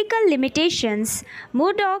his physical limitations,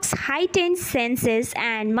 Murdock's heightened senses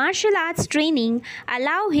and martial arts training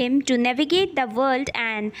allow him to navigate the world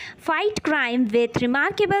and fight crime with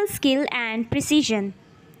remarkable skill and precision.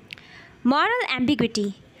 Moral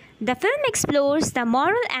ambiguity. The film explores the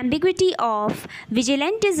moral ambiguity of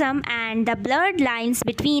vigilantism and the blurred lines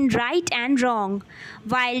between right and wrong.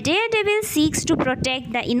 While Daredevil seeks to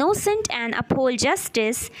protect the innocent and uphold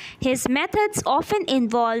justice, his methods often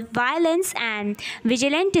involve violence and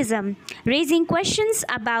vigilantism, raising questions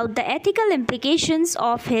about the ethical implications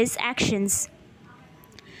of his actions.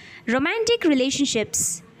 Romantic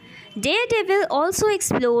relationships. Daredevil also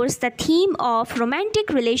explores the theme of romantic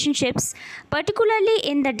relationships, particularly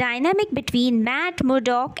in the dynamic between Matt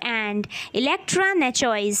Murdock and Elektra,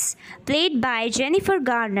 played by Jennifer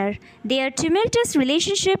Garner. Their tumultuous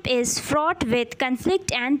relationship is fraught with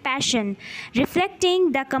conflict and passion,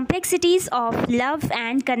 reflecting the complexities of love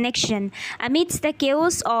and connection amidst the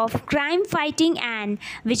chaos of crime fighting and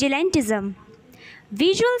vigilantism.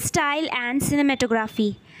 Visual style and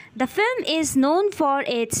cinematography. The film is known for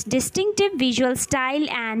its distinctive visual style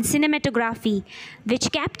and cinematography,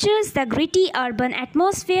 which captures the gritty urban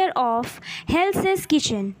atmosphere of Hell's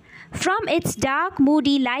Kitchen. From its dark,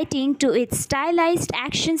 moody lighting to its stylized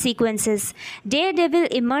action sequences, Daredevil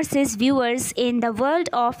immerses viewers in the world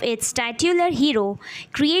of its titular hero,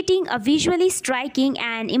 creating a visually striking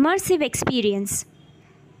and immersive experience.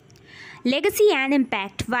 Legacy and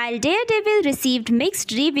impact. While Daredevil received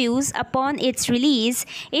mixed reviews upon its release,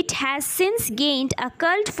 it has since gained a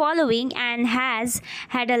cult following and has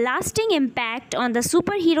had a lasting impact on the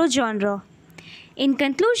superhero genre. In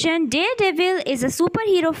conclusion, Daredevil is a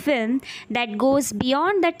superhero film that goes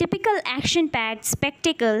beyond the typical action-packed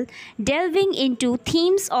spectacle, delving into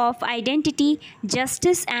themes of identity,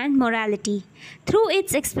 justice, and morality. Through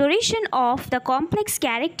its exploration of the complex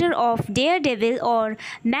character of Daredevil or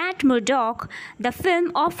Matt Murdock, the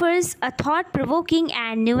film offers a thought-provoking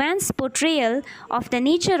and nuanced portrayal of the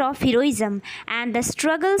nature of heroism and the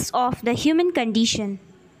struggles of the human condition.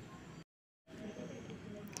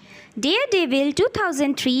 Daredevil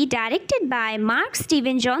 2003, directed by Mark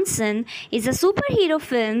Steven Johnson, is a superhero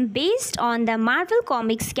film based on the Marvel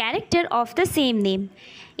Comics character of the same name.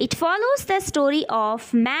 It follows the story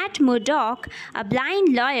of Matt Murdock, a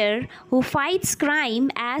blind lawyer who fights crime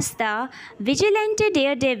as the vigilante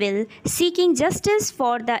Daredevil, seeking justice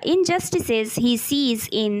for the injustices he sees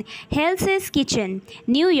in Hell's Kitchen,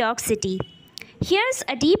 New York City. Here's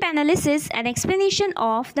a deep analysis and explanation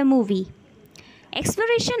of the movie.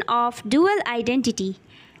 Exploration of dual identity.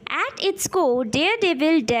 At its core,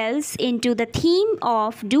 Daredevil delves into the theme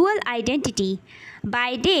of dual identity.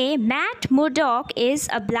 By day, Matt Murdock is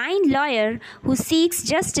a blind lawyer who seeks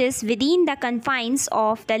justice within the confines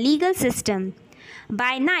of the legal system.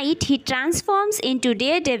 By night, he transforms into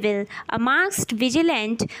Daredevil, a masked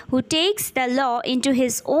vigilante who takes the law into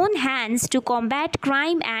his own hands to combat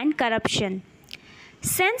crime and corruption.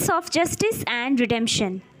 Sense of justice and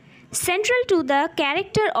redemption. Central to the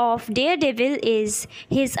character of Daredevil is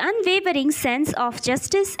his unwavering sense of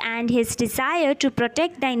justice and his desire to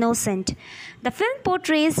protect the innocent. The film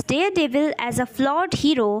portrays Daredevil as a flawed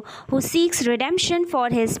hero who seeks redemption for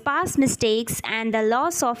his past mistakes and the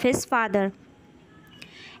loss of his father.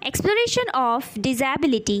 Exploration of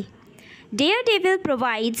disability. Daredevil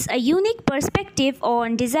provides a unique perspective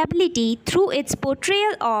on disability through its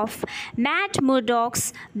portrayal of Matt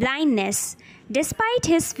Murdock's blindness. Despite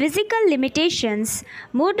his physical limitations,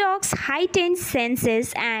 Murdock's heightened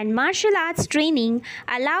senses and martial arts training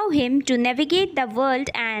allow him to navigate the world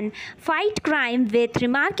and fight crime with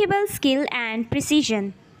remarkable skill and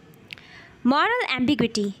precision. Moral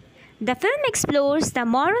ambiguity. The film explores the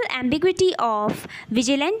moral ambiguity of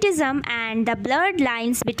vigilantism and the blurred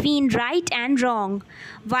lines between right and wrong.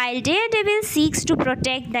 While Daredevil seeks to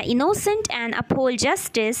protect the innocent and uphold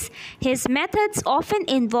justice, his methods often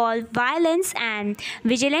involve violence and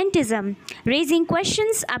vigilantism, raising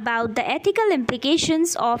questions about the ethical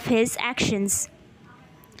implications of his actions.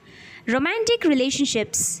 Romantic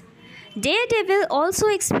relationships. Daredevil also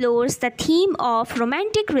explores the theme of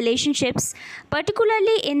romantic relationships,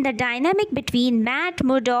 particularly in the dynamic between Matt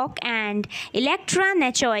Murdock and Elektra,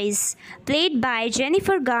 played by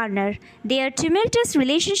Jennifer Garner. Their tumultuous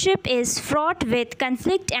relationship is fraught with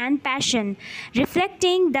conflict and passion,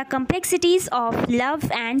 reflecting the complexities of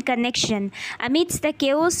love and connection amidst the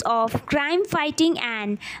chaos of crime fighting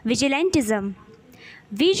and vigilantism.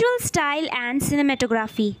 Visual style and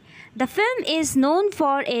cinematography. The film is known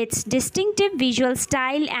for its distinctive visual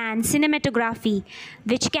style and cinematography,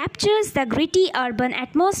 which captures the gritty urban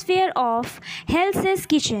atmosphere of Hell's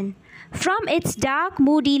Kitchen. From its dark,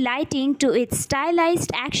 moody lighting to its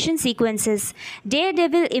stylized action sequences,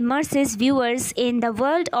 Daredevil immerses viewers in the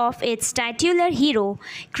world of its titular hero,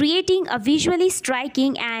 creating a visually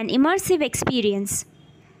striking and immersive experience.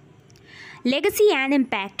 Legacy and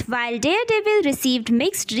impact. While Daredevil received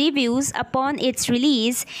mixed reviews upon its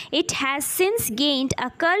release, it has since gained a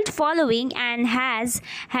cult following and has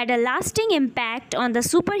had a lasting impact on the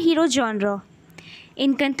superhero genre.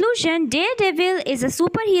 In conclusion, Daredevil is a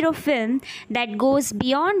superhero film that goes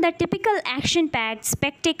beyond the typical action-packed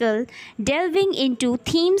spectacle, delving into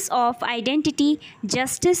themes of identity,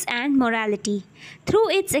 justice, and morality. Through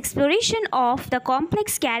its exploration of the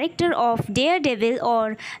complex character of Daredevil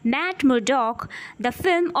or Matt Murdock, the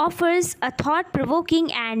film offers a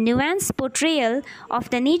thought-provoking and nuanced portrayal of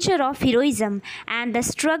the nature of heroism and the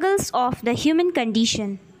struggles of the human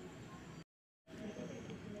condition.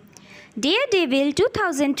 Daredevil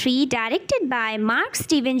 2003, directed by Mark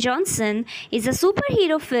Steven Johnson, is a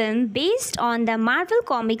superhero film based on the Marvel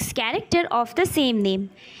Comics character of the same name.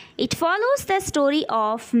 It follows the story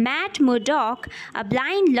of Matt Murdock, a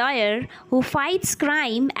blind lawyer who fights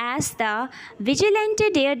crime as the vigilante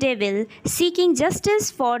Daredevil, seeking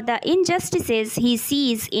justice for the injustices he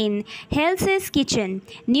sees in Hell's Kitchen,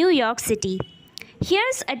 New York City.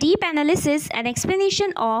 Here's a deep analysis and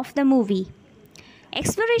explanation of the movie.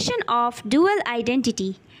 Exploration of dual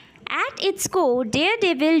identity. At its core,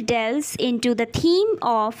 Daredevil delves into the theme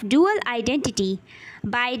of dual identity.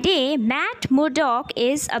 By day, Matt Murdock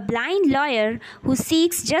is a blind lawyer who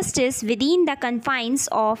seeks justice within the confines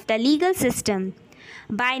of the legal system.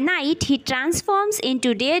 By night, he transforms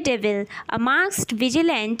into Daredevil, a masked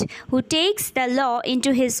vigilante who takes the law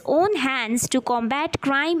into his own hands to combat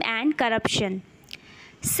crime and corruption.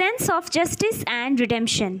 Sense of justice and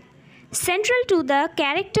redemption. Central to the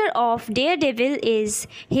character of Daredevil is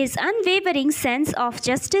his unwavering sense of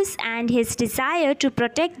justice and his desire to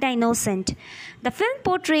protect the innocent. The film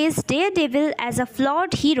portrays Daredevil as a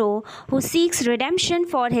flawed hero who seeks redemption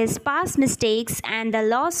for his past mistakes and the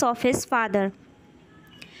loss of his father.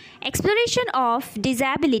 Exploration of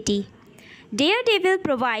disability. Daredevil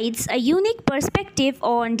provides a unique perspective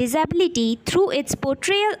on disability through its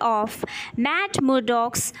portrayal of Matt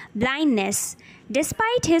Murdock's blindness.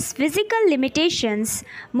 Despite his physical limitations,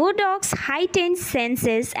 Murdock's heightened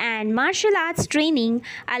senses and martial arts training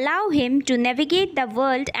allow him to navigate the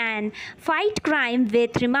world and fight crime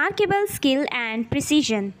with remarkable skill and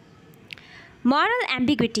precision. Moral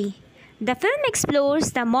ambiguity. The film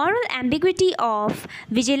explores the moral ambiguity of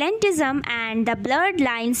vigilantism and the blurred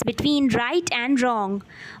lines between right and wrong.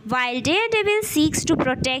 While Daredevil seeks to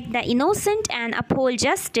protect the innocent and uphold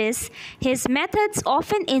justice, his methods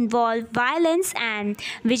often involve violence and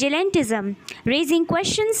vigilantism, raising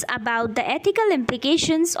questions about the ethical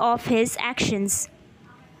implications of his actions.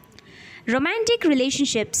 Romantic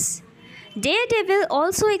relationships. Daredevil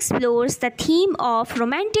also explores the theme of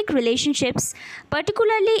romantic relationships,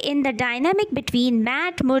 particularly in the dynamic between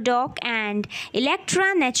Matt Murdock and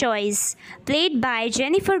Elektra, played by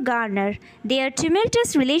Jennifer Garner. Their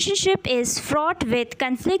tumultuous relationship is fraught with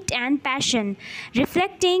conflict and passion,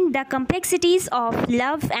 reflecting the complexities of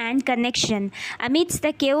love and connection amidst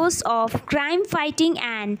the chaos of crime fighting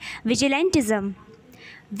and vigilantism.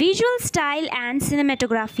 Visual style and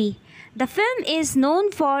cinematography. The film is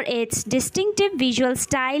known for its distinctive visual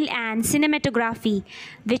style and cinematography,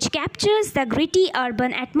 which captures the gritty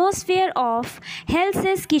urban atmosphere of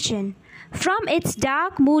Hell's Kitchen. From its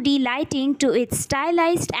dark, moody lighting to its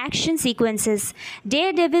stylized action sequences,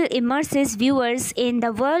 Daredevil immerses viewers in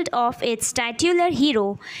the world of its titular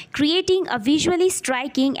hero, creating a visually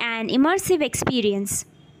striking and immersive experience.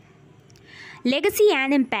 Legacy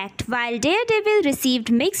and impact. While Daredevil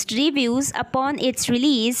received mixed reviews upon its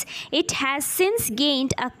release, it has since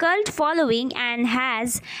gained a cult following and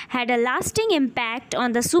has had a lasting impact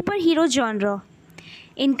on the superhero genre.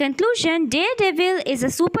 In conclusion, Daredevil is a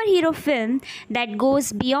superhero film that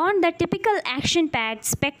goes beyond the typical action-packed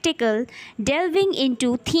spectacle, delving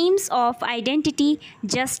into themes of identity,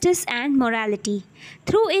 justice, and morality.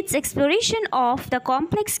 Through its exploration of the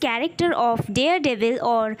complex character of Daredevil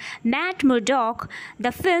or Matt Murdock,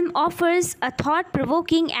 the film offers a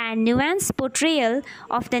thought-provoking and nuanced portrayal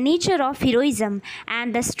of the nature of heroism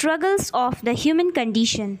and the struggles of the human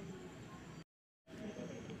condition.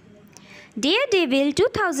 Daredevil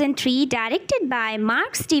 2003, directed by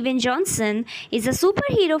Mark Steven Johnson, is a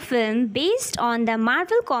superhero film based on the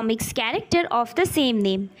Marvel Comics character of the same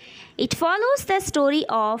name. It follows the story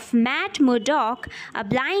of Matt Murdock, a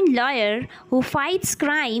blind lawyer who fights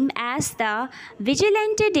crime as the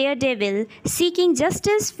vigilante Daredevil, seeking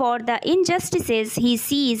justice for the injustices he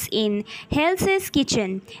sees in Hell's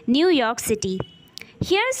Kitchen, New York City.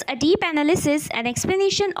 Here's a deep analysis and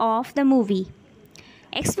explanation of the movie.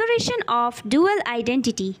 Exploration of dual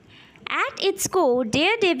identity. At its core,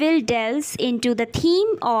 Daredevil delves into the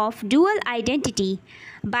theme of dual identity.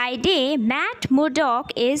 By day, Matt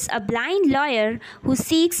Murdock is a blind lawyer who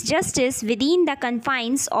seeks justice within the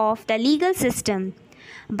confines of the legal system.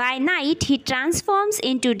 By night, he transforms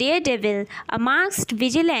into Daredevil, a masked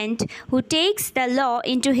vigilante who takes the law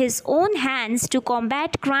into his own hands to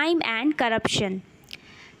combat crime and corruption.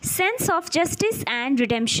 Sense of justice and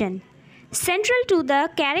redemption. Central to the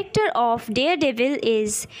character of Daredevil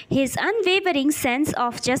is his unwavering sense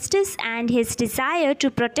of justice and his desire to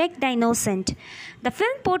protect the innocent. The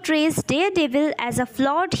film portrays Daredevil as a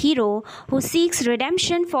flawed hero who seeks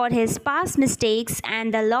redemption for his past mistakes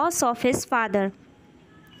and the loss of his father.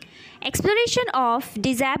 Exploration of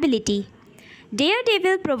disability.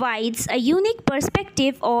 Daredevil provides a unique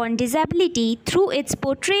perspective on disability through its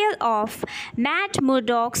portrayal of Matt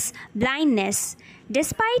Murdock's blindness.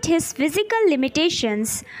 Despite his physical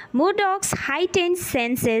limitations, Murdock's heightened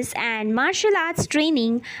senses and martial arts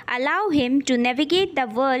training allow him to navigate the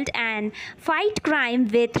world and fight crime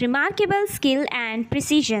with remarkable skill and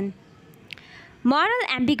precision. Moral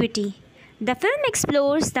ambiguity. The film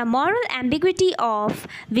explores the moral ambiguity of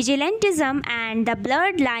vigilantism and the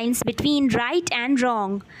blurred lines between right and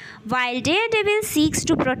wrong. While Daredevil seeks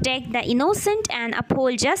to protect the innocent and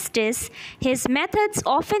uphold justice, his methods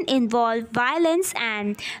often involve violence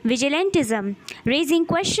and vigilantism, raising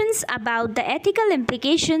questions about the ethical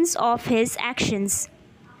implications of his actions.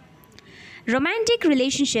 Romantic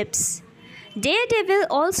relationships. Daredevil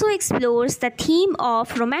also explores the theme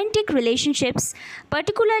of romantic relationships,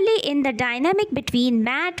 particularly in the dynamic between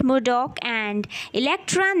Matt Murdock and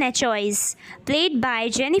Elektra, played by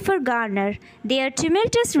Jennifer Garner. Their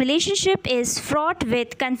tumultuous relationship is fraught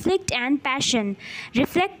with conflict and passion,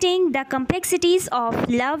 reflecting the complexities of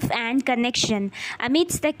love and connection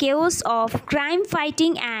amidst the chaos of crime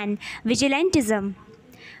fighting and vigilantism.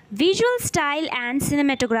 Visual style and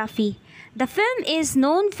cinematography. The film is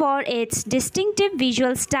known for its distinctive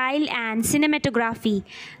visual style and cinematography,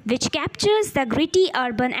 which captures the gritty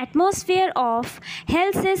urban atmosphere of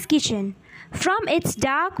Hell's Kitchen. From its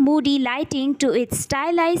dark, moody lighting to its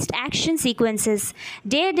stylized action sequences,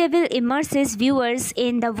 Daredevil immerses viewers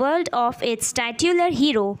in the world of its titular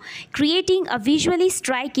hero, creating a visually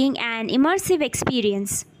striking and immersive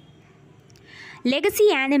experience. Legacy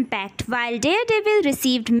and impact. While Daredevil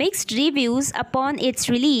received mixed reviews upon its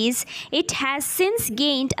release, it has since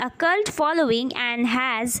gained a cult following and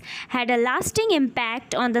has had a lasting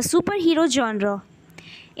impact on the superhero genre.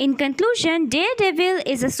 In conclusion, Daredevil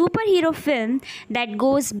is a superhero film that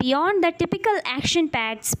goes beyond the typical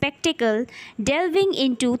action-packed spectacle, delving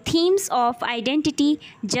into themes of identity,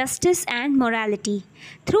 justice, and morality.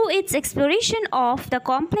 Through its exploration of the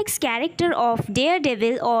complex character of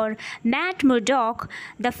Daredevil or Matt Murdock,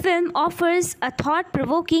 the film offers a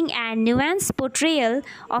thought-provoking and nuanced portrayal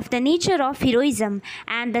of the nature of heroism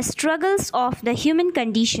and the struggles of the human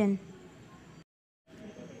condition.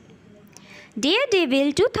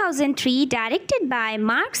 Daredevil 2003, directed by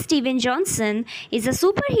Mark Steven Johnson, is a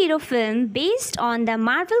superhero film based on the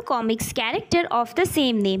Marvel Comics character of the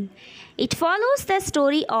same name. It follows the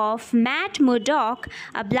story of Matt Murdock,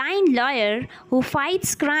 a blind lawyer who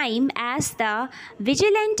fights crime as the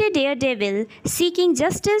vigilante Daredevil, seeking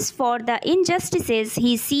justice for the injustices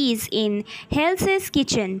he sees in Hell's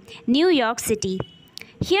Kitchen, New York City.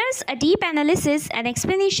 Here's a deep analysis and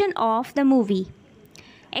explanation of the movie.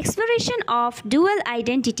 Exploration of dual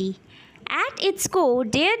identity. At its core,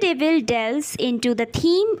 Daredevil delves into the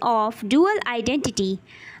theme of dual identity.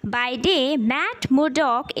 By day, Matt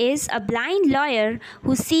Murdock is a blind lawyer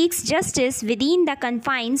who seeks justice within the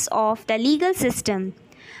confines of the legal system.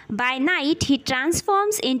 By night, he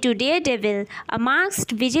transforms into Daredevil, a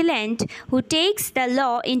masked vigilante who takes the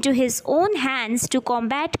law into his own hands to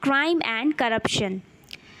combat crime and corruption.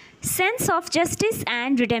 Sense of justice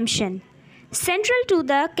and redemption. Central to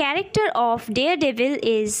the character of Daredevil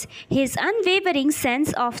is his unwavering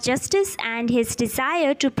sense of justice and his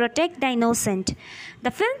desire to protect the innocent.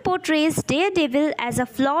 The film portrays Daredevil as a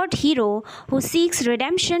flawed hero who seeks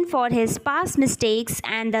redemption for his past mistakes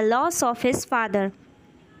and the loss of his father.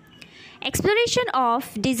 Exploration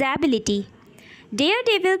of disability.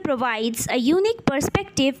 Daredevil provides a unique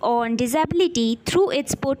perspective on disability through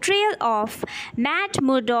its portrayal of Matt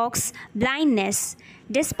Murdock's blindness.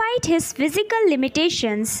 Despite his physical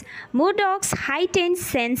limitations, Murdock's heightened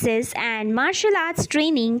senses and martial arts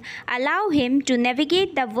training allow him to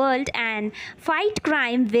navigate the world and fight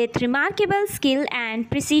crime with remarkable skill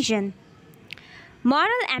and precision.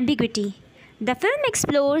 Moral ambiguity. The film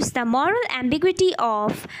explores the moral ambiguity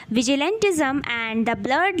of vigilantism and the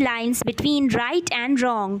blurred lines between right and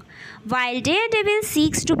wrong. While Daredevil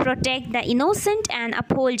seeks to protect the innocent and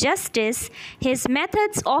uphold justice, his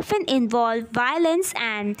methods often involve violence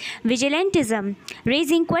and vigilantism,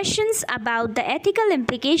 raising questions about the ethical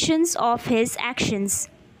implications of his actions.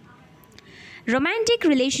 Romantic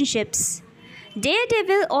relationships.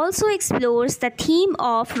 Daredevil also explores the theme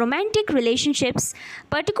of romantic relationships,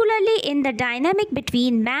 particularly in the dynamic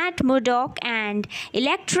between Matt Murdock and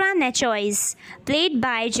Elektra, played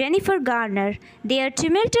by Jennifer Garner. Their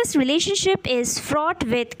tumultuous relationship is fraught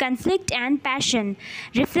with conflict and passion,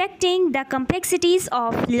 reflecting the complexities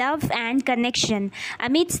of love and connection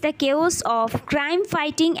amidst the chaos of crime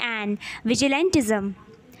fighting and vigilantism.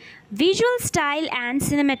 Visual style and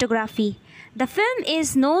cinematography. The film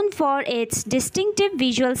is known for its distinctive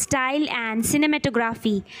visual style and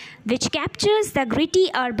cinematography, which captures the gritty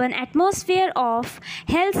urban atmosphere of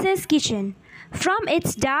Hell's Kitchen. From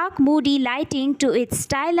its dark, moody lighting to its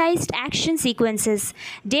stylized action sequences,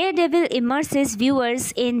 Daredevil immerses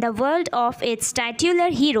viewers in the world of its titular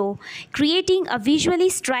hero, creating a visually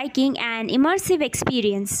striking and immersive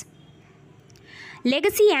experience.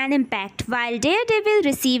 Legacy and impact. While Daredevil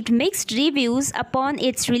received mixed reviews upon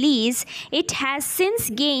its release, it has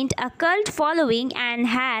since gained a cult following and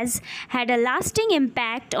has had a lasting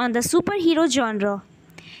impact on the superhero genre.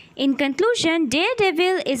 In conclusion,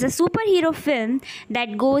 Daredevil is a superhero film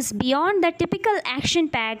that goes beyond the typical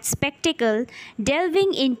action-packed spectacle,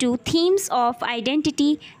 delving into themes of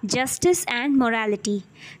identity, justice, and morality.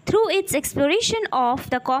 Through its exploration of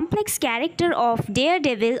the complex character of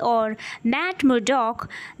Daredevil or Matt Murdock,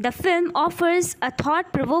 the film offers a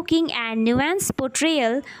thought-provoking and nuanced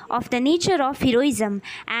portrayal of the nature of heroism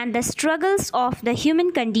and the struggles of the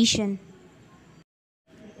human condition.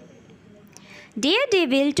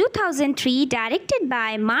 Daredevil 2003, directed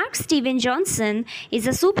by Mark Steven Johnson, is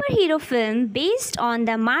a superhero film based on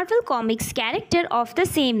the Marvel Comics character of the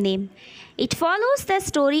same name. It follows the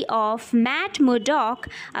story of Matt Murdock,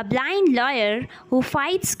 a blind lawyer who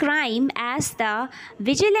fights crime as the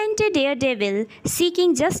vigilante Daredevil,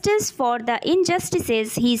 seeking justice for the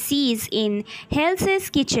injustices he sees in Hell's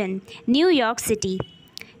Kitchen, New York City.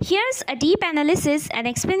 Here's a deep analysis and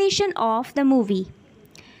explanation of the movie.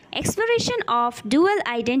 Exploration of dual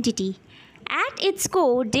identity. At its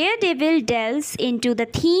core, Daredevil delves into the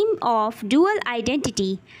theme of dual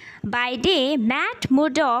identity. By day, Matt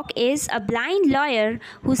Murdock is a blind lawyer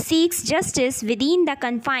who seeks justice within the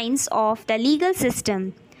confines of the legal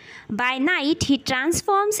system. By night, he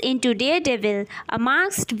transforms into Daredevil, a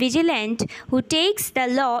masked vigilante who takes the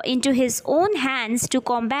law into his own hands to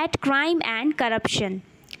combat crime and corruption.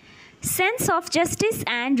 Sense of justice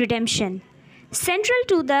and redemption. Central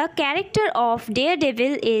to the character of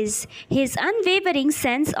Daredevil is his unwavering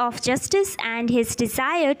sense of justice and his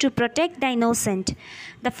desire to protect the innocent.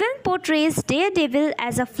 The film portrays Daredevil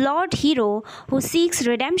as a flawed hero who seeks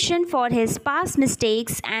redemption for his past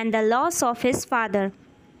mistakes and the loss of his father.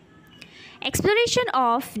 Exploration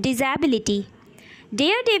of disability.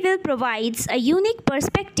 Daredevil provides a unique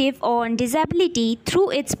perspective on disability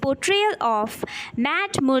through its portrayal of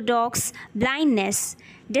Matt Murdock's blindness.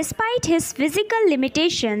 Despite his physical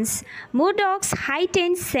limitations, Murdock's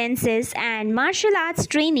heightened senses and martial arts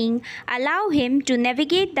training allow him to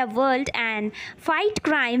navigate the world and fight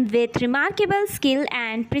crime with remarkable skill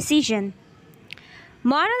and precision.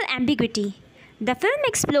 Moral ambiguity. The film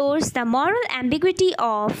explores the moral ambiguity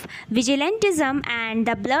of vigilantism and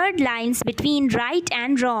the blurred lines between right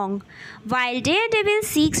and wrong. While Daredevil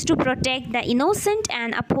seeks to protect the innocent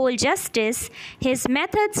and uphold justice, his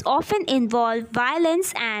methods often involve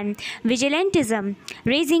violence and vigilantism,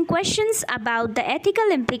 raising questions about the ethical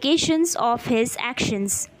implications of his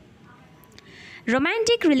actions.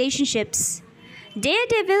 Romantic relationships.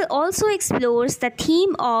 Daredevil also explores the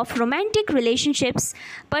theme of romantic relationships,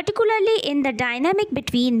 particularly in the dynamic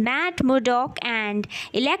between Matt Murdock and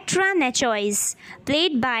Elektra,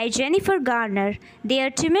 played by Jennifer Garner. Their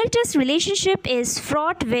tumultuous relationship is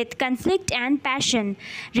fraught with conflict and passion,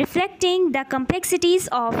 reflecting the complexities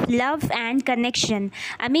of love and connection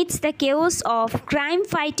amidst the chaos of crime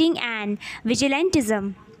fighting and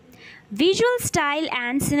vigilantism. Visual style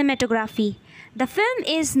and cinematography. The film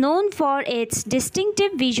is known for its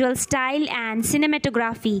distinctive visual style and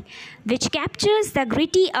cinematography, which captures the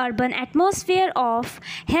gritty urban atmosphere of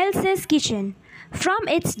Hell's Kitchen. From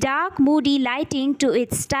its dark, moody lighting to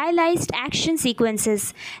its stylized action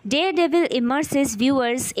sequences, Daredevil immerses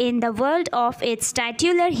viewers in the world of its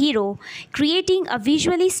titular hero, creating a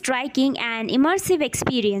visually striking and immersive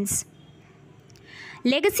experience.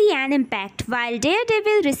 Legacy and impact. While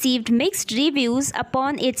Daredevil received mixed reviews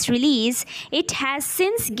upon its release, it has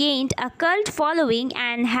since gained a cult following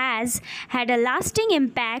and has had a lasting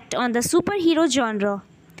impact on the superhero genre.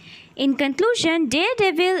 In conclusion,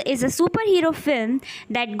 Daredevil is a superhero film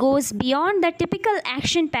that goes beyond the typical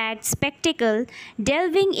action-packed spectacle,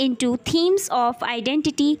 delving into themes of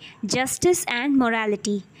identity, justice, and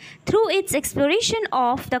morality. Through its exploration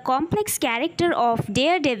of the complex character of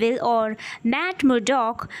Daredevil or Matt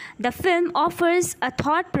Murdock, the film offers a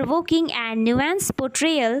thought-provoking and nuanced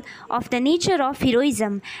portrayal of the nature of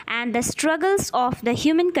heroism and the struggles of the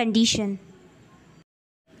human condition.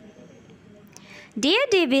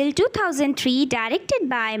 Daredevil 2003, directed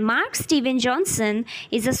by Mark Steven Johnson,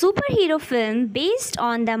 is a superhero film based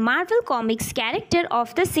on the Marvel Comics character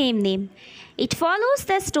of the same name. It follows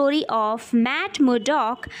the story of Matt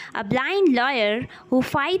Murdock, a blind lawyer who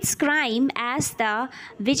fights crime as the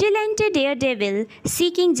vigilante Daredevil,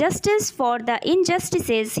 seeking justice for the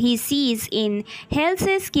injustices he sees in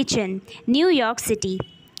Hell's Kitchen, New York City.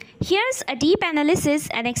 Here's a deep analysis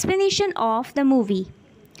and explanation of the movie.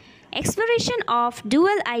 Exploration of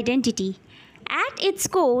dual identity. At its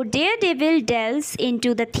core, Daredevil delves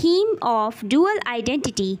into the theme of dual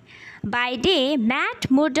identity. By day, Matt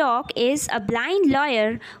Murdock is a blind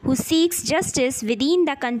lawyer who seeks justice within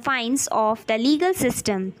the confines of the legal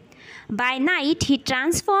system. By night, he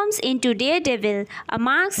transforms into Daredevil, a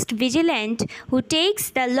masked vigilante who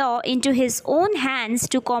takes the law into his own hands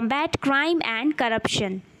to combat crime and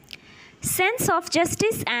corruption. Sense of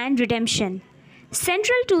justice and redemption.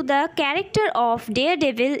 Central to the character of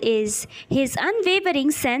Daredevil is his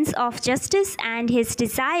unwavering sense of justice and his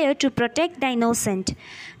desire to protect the innocent.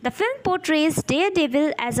 The film portrays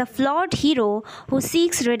Daredevil as a flawed hero who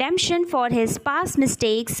seeks redemption for his past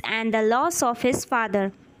mistakes and the loss of his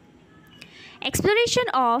father. Exploration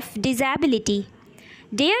of disability.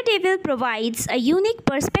 Daredevil provides a unique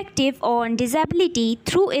perspective on disability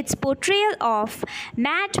through its portrayal of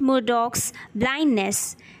Matt Murdock's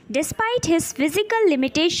blindness. Despite his physical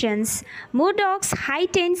limitations, Murdock's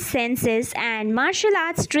heightened senses and martial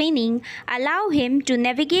arts training allow him to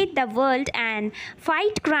navigate the world and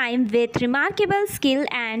fight crime with remarkable skill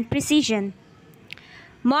and precision.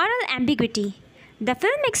 Moral ambiguity. The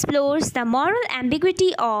film explores the moral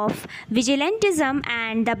ambiguity of vigilantism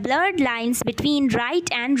and the blurred lines between right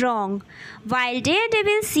and wrong. While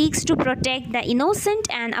Daredevil seeks to protect the innocent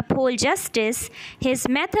and uphold justice, his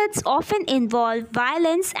methods often involve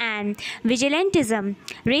violence and vigilantism,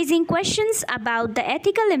 raising questions about the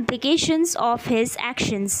ethical implications of his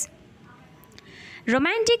actions.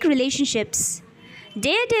 Romantic relationships.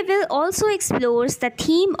 Daredevil also explores the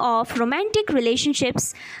theme of romantic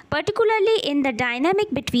relationships, particularly in the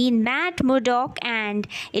dynamic between Matt Murdock and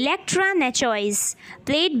Elektra,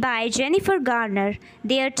 played by Jennifer Garner.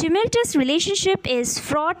 Their tumultuous relationship is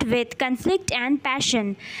fraught with conflict and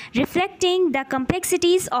passion, reflecting the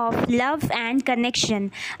complexities of love and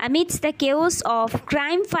connection amidst the chaos of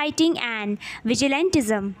crime fighting and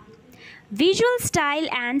vigilantism. Visual style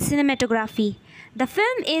and cinematography. The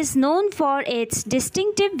film is known for its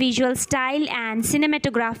distinctive visual style and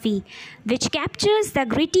cinematography, which captures the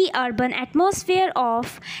gritty urban atmosphere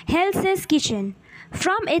of Hell's Kitchen.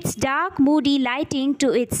 From its dark, moody lighting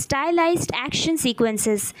to its stylized action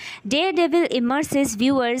sequences, Daredevil immerses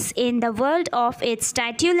viewers in the world of its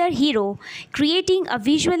titular hero, creating a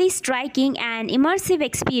visually striking and immersive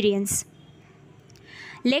experience.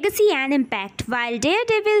 Legacy and impact. While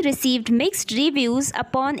Daredevil received mixed reviews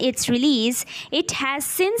upon its release, it has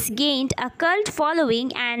since gained a cult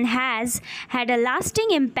following and has had a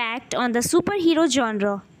lasting impact on the superhero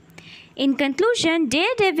genre. In conclusion,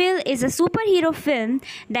 Daredevil is a superhero film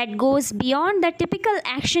that goes beyond the typical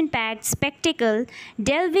action-packed spectacle,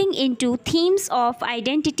 delving into themes of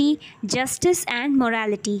identity, justice, and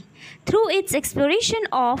morality. Through its exploration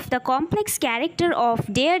of the complex character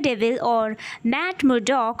of Daredevil or Matt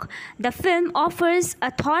Murdock, the film offers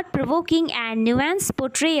a thought-provoking and nuanced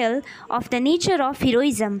portrayal of the nature of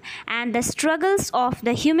heroism and the struggles of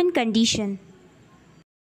the human condition.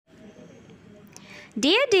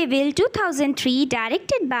 Daredevil 2003,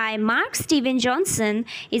 directed by Mark Steven Johnson,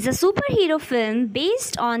 is a superhero film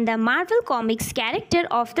based on the Marvel Comics character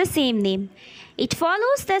of the same name. It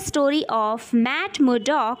follows the story of Matt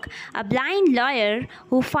Murdock, a blind lawyer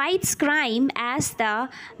who fights crime as the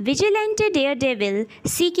vigilante Daredevil,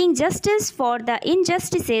 seeking justice for the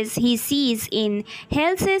injustices he sees in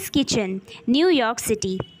Hell's Kitchen, New York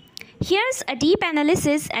City. Here's a deep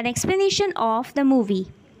analysis and explanation of the movie.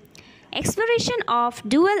 Exploration of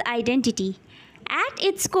dual identity. At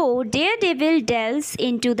its core, Daredevil delves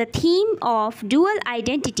into the theme of dual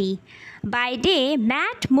identity. By day,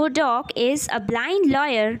 Matt Murdock is a blind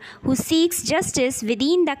lawyer who seeks justice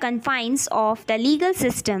within the confines of the legal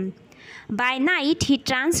system. By night, he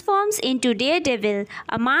transforms into Daredevil,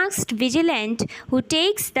 a masked vigilante who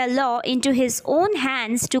takes the law into his own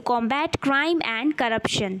hands to combat crime and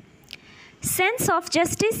corruption. Sense of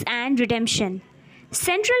justice and redemption.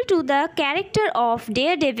 Central to the character of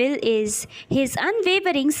Daredevil is his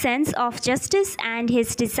unwavering sense of justice and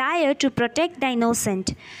his desire to protect the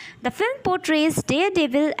innocent. The film portrays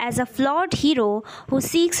Daredevil as a flawed hero who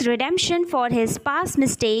seeks redemption for his past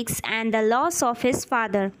mistakes and the loss of his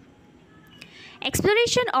father.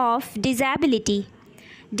 Exploration of disability.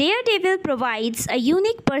 Daredevil provides a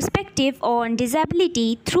unique perspective on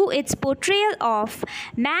disability through its portrayal of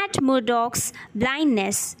Matt Murdock's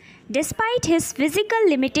blindness. Despite his physical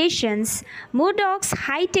limitations, Murdock's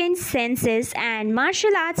heightened senses and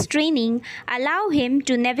martial arts training allow him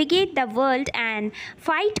to navigate the world and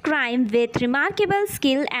fight crime with remarkable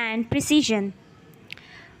skill and precision.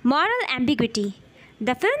 Moral ambiguity.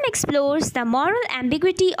 The film explores the moral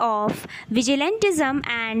ambiguity of vigilantism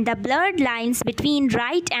and the blurred lines between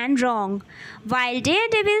right and wrong. While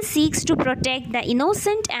Daredevil seeks to protect the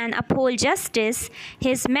innocent and uphold justice,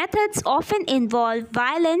 his methods often involve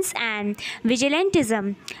violence and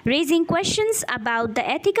vigilantism, raising questions about the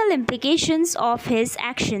ethical implications of his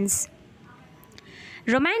actions.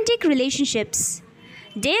 Romantic relationships.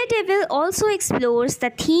 Daredevil also explores the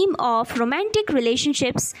theme of romantic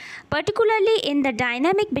relationships, particularly in the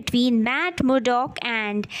dynamic between Matt Murdock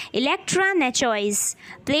and Elektra,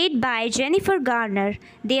 played by Jennifer Garner.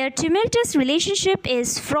 Their tumultuous relationship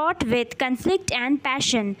is fraught with conflict and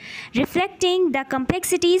passion, reflecting the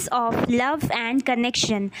complexities of love and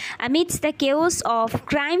connection amidst the chaos of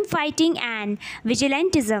crime fighting and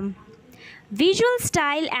vigilantism. Visual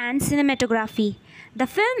style and cinematography. The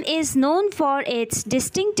film is known for its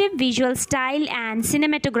distinctive visual style and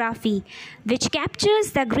cinematography, which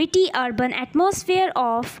captures the gritty urban atmosphere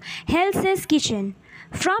of Hell's Kitchen.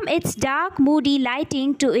 From its dark, moody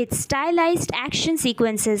lighting to its stylized action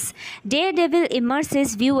sequences, Daredevil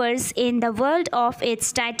immerses viewers in the world of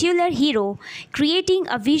its titular hero, creating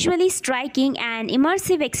a visually striking and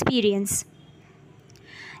immersive experience.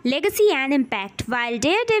 Legacy and impact. While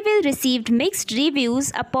Daredevil received mixed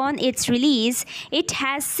reviews upon its release, it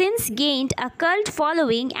has since gained a cult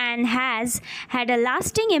following and has had a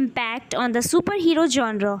lasting impact on the superhero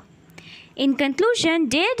genre. In conclusion,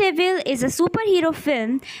 Daredevil is a superhero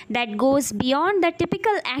film that goes beyond the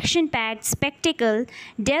typical action-packed spectacle,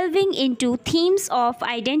 delving into themes of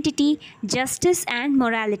identity, justice, and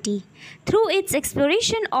morality. Through its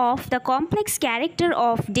exploration of the complex character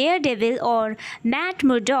of Daredevil or Matt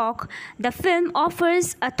Murdock, the film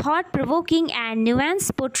offers a thought-provoking and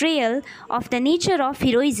nuanced portrayal of the nature of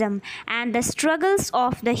heroism and the struggles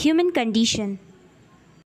of the human condition.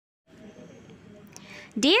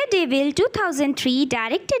 Daredevil 2003,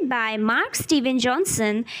 directed by Mark Steven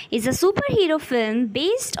Johnson, is a superhero film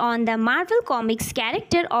based on the Marvel Comics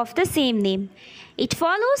character of the same name. It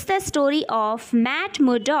follows the story of Matt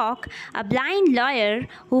Murdock, a blind lawyer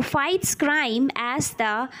who fights crime as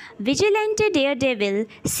the vigilante Daredevil,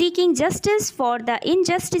 seeking justice for the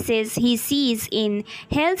injustices he sees in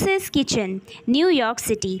Hell's Kitchen, New York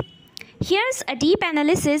City. Here's a deep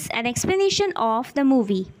analysis and explanation of the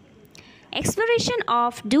movie. Exploration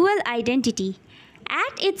of dual identity.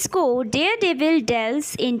 At its core, Daredevil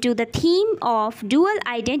delves into the theme of dual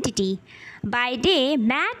identity. By day,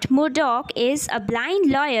 Matt Murdock is a blind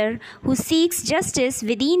lawyer who seeks justice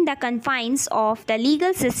within the confines of the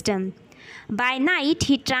legal system. By night,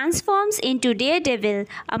 he transforms into Daredevil,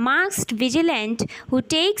 a masked vigilante who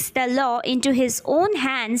takes the law into his own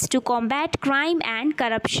hands to combat crime and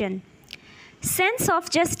corruption. Sense of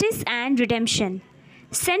justice and redemption.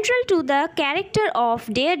 Central to the character of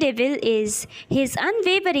Daredevil is his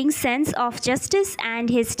unwavering sense of justice and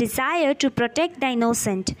his desire to protect the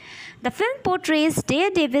innocent. The film portrays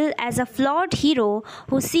Daredevil as a flawed hero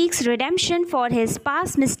who seeks redemption for his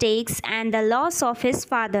past mistakes and the loss of his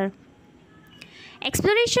father.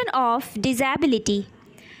 Exploration of disability.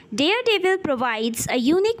 Daredevil provides a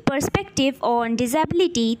unique perspective on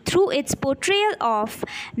disability through its portrayal of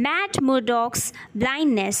Matt Murdock's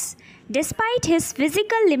blindness. Despite his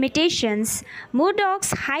physical limitations,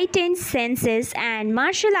 Murdock's heightened senses and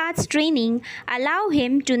martial arts training allow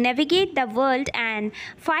him to navigate the world and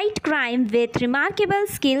fight crime with remarkable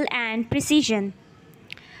skill and precision.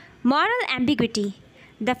 Moral ambiguity.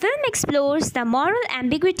 The film explores the moral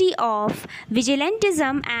ambiguity of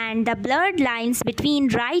vigilantism and the blurred lines between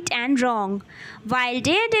right and wrong. While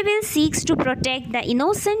Daredevil seeks to protect the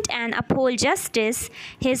innocent and uphold justice,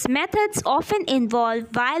 his methods often involve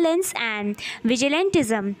violence and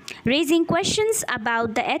vigilantism, raising questions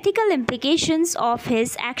about the ethical implications of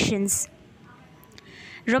his actions.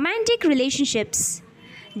 Romantic relationships.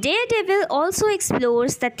 Daredevil also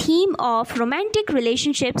explores the theme of romantic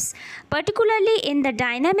relationships, particularly in the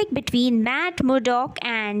dynamic between Matt Murdock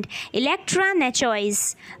and Elektra,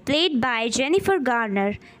 played by Jennifer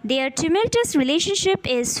Garner. Their tumultuous relationship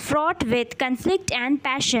is fraught with conflict and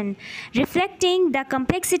passion, reflecting the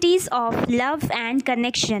complexities of love and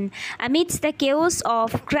connection amidst the chaos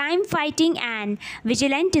of crime fighting and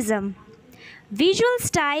vigilantism. Visual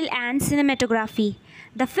style and cinematography.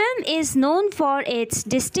 The film is known for its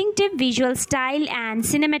distinctive visual style and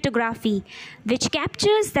cinematography, which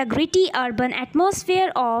captures the gritty urban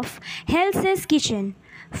atmosphere of Hell's Kitchen.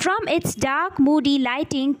 From its dark, moody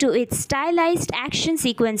lighting to its stylized action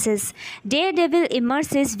sequences, Daredevil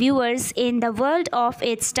immerses viewers in the world of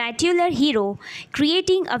its titular hero,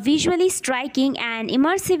 creating a visually striking and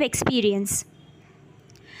immersive experience.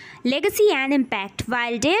 Legacy and impact.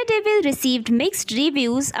 While Daredevil received mixed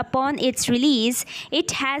reviews upon its release,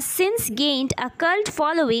 it has since gained a cult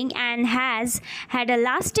following and has had a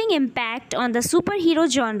lasting impact on the superhero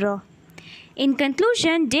genre. In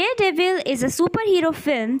conclusion, Daredevil is a superhero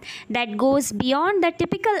film that goes beyond the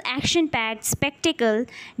typical action-packed spectacle,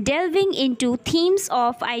 delving into themes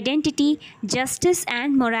of identity, justice,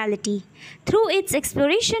 and morality. Through its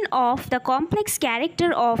exploration of the complex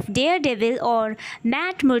character of Daredevil or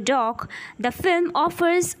Matt Murdock, the film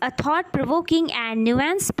offers a thought-provoking and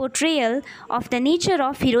nuanced portrayal of the nature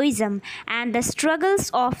of heroism and the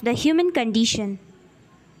struggles of the human condition.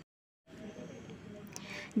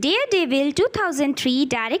 Daredevil 2003,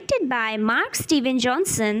 directed by Mark Steven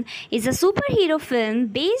Johnson, is a superhero film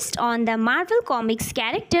based on the Marvel Comics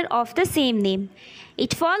character of the same name.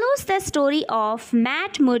 It follows the story of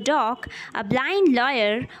Matt Murdock, a blind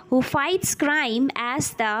lawyer who fights crime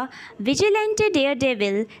as the vigilante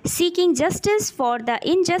Daredevil, seeking justice for the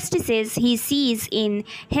injustices he sees in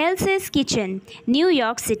Hell's Kitchen, New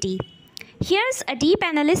York City. Here's a deep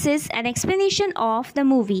analysis and explanation of the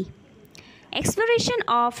movie. Exploration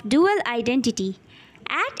of dual identity.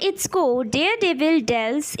 At its core, Daredevil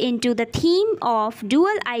delves into the theme of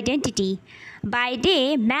dual identity. By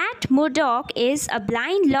day, Matt Murdock is a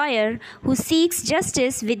blind lawyer who seeks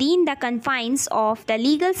justice within the confines of the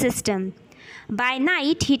legal system. By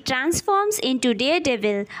night, he transforms into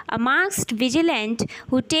Daredevil, a masked vigilante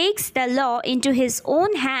who takes the law into his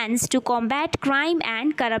own hands to combat crime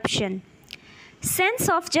and corruption. Sense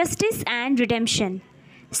of justice and redemption.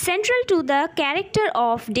 Central to the character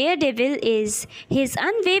of Daredevil is his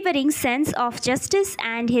unwavering sense of justice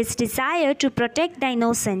and his desire to protect the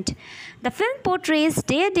innocent. The film portrays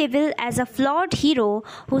Daredevil as a flawed hero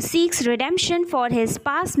who seeks redemption for his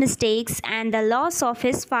past mistakes and the loss of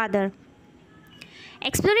his father.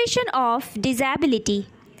 Exploration of disability.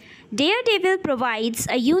 Daredevil provides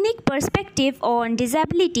a unique perspective on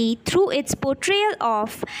disability through its portrayal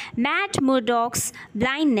of Matt Murdock's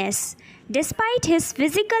blindness. Despite his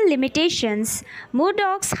physical limitations,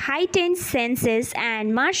 Murdock's heightened senses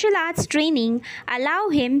and martial arts training allow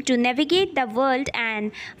him to navigate the world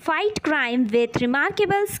and fight crime with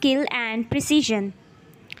remarkable skill and precision.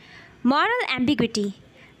 Moral ambiguity.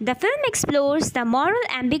 The film explores the moral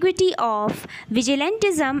ambiguity of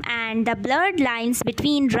vigilantism and the blurred lines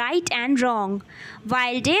between right and wrong.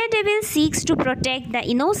 While Daredevil seeks to protect the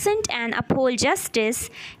innocent and uphold justice,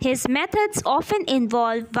 his methods often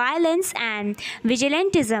involve violence and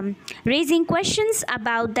vigilantism, raising questions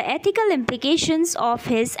about the ethical implications of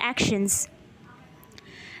his actions.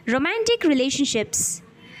 Romantic relationships.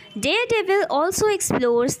 Daredevil also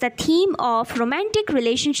explores the theme of romantic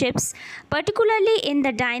relationships, particularly in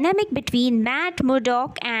the dynamic between Matt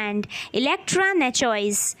Murdock and Elektra,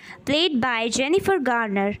 played by Jennifer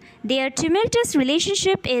Garner. Their tumultuous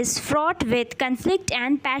relationship is fraught with conflict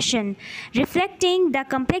and passion, reflecting the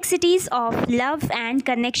complexities of love and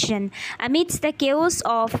connection amidst the chaos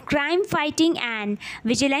of crime fighting and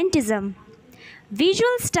vigilantism.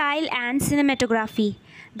 Visual style and cinematography.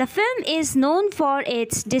 The film is known for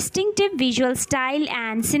its distinctive visual style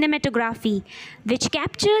and cinematography, which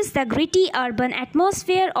captures the gritty urban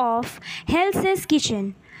atmosphere of Hell's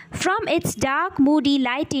Kitchen. From its dark, moody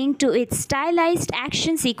lighting to its stylized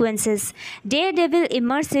action sequences, Daredevil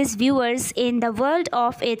immerses viewers in the world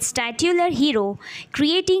of its titular hero,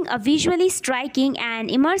 creating a visually striking and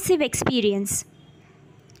immersive experience.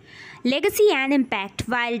 Legacy and impact.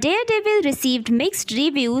 While Daredevil received mixed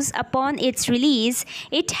reviews upon its release,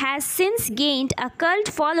 it has since gained a cult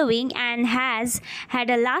following and has had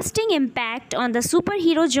a lasting impact on the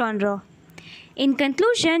superhero genre. In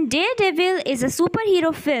conclusion, Daredevil is a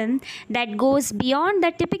superhero film that goes beyond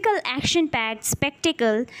the typical action-packed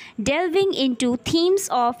spectacle, delving into themes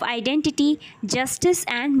of identity, justice,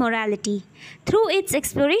 and morality. Through its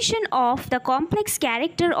exploration of the complex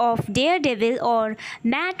character of Daredevil or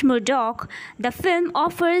Matt Murdock, the film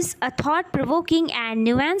offers a thought-provoking and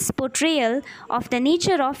nuanced portrayal of the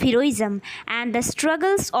nature of heroism and the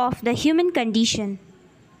struggles of the human condition.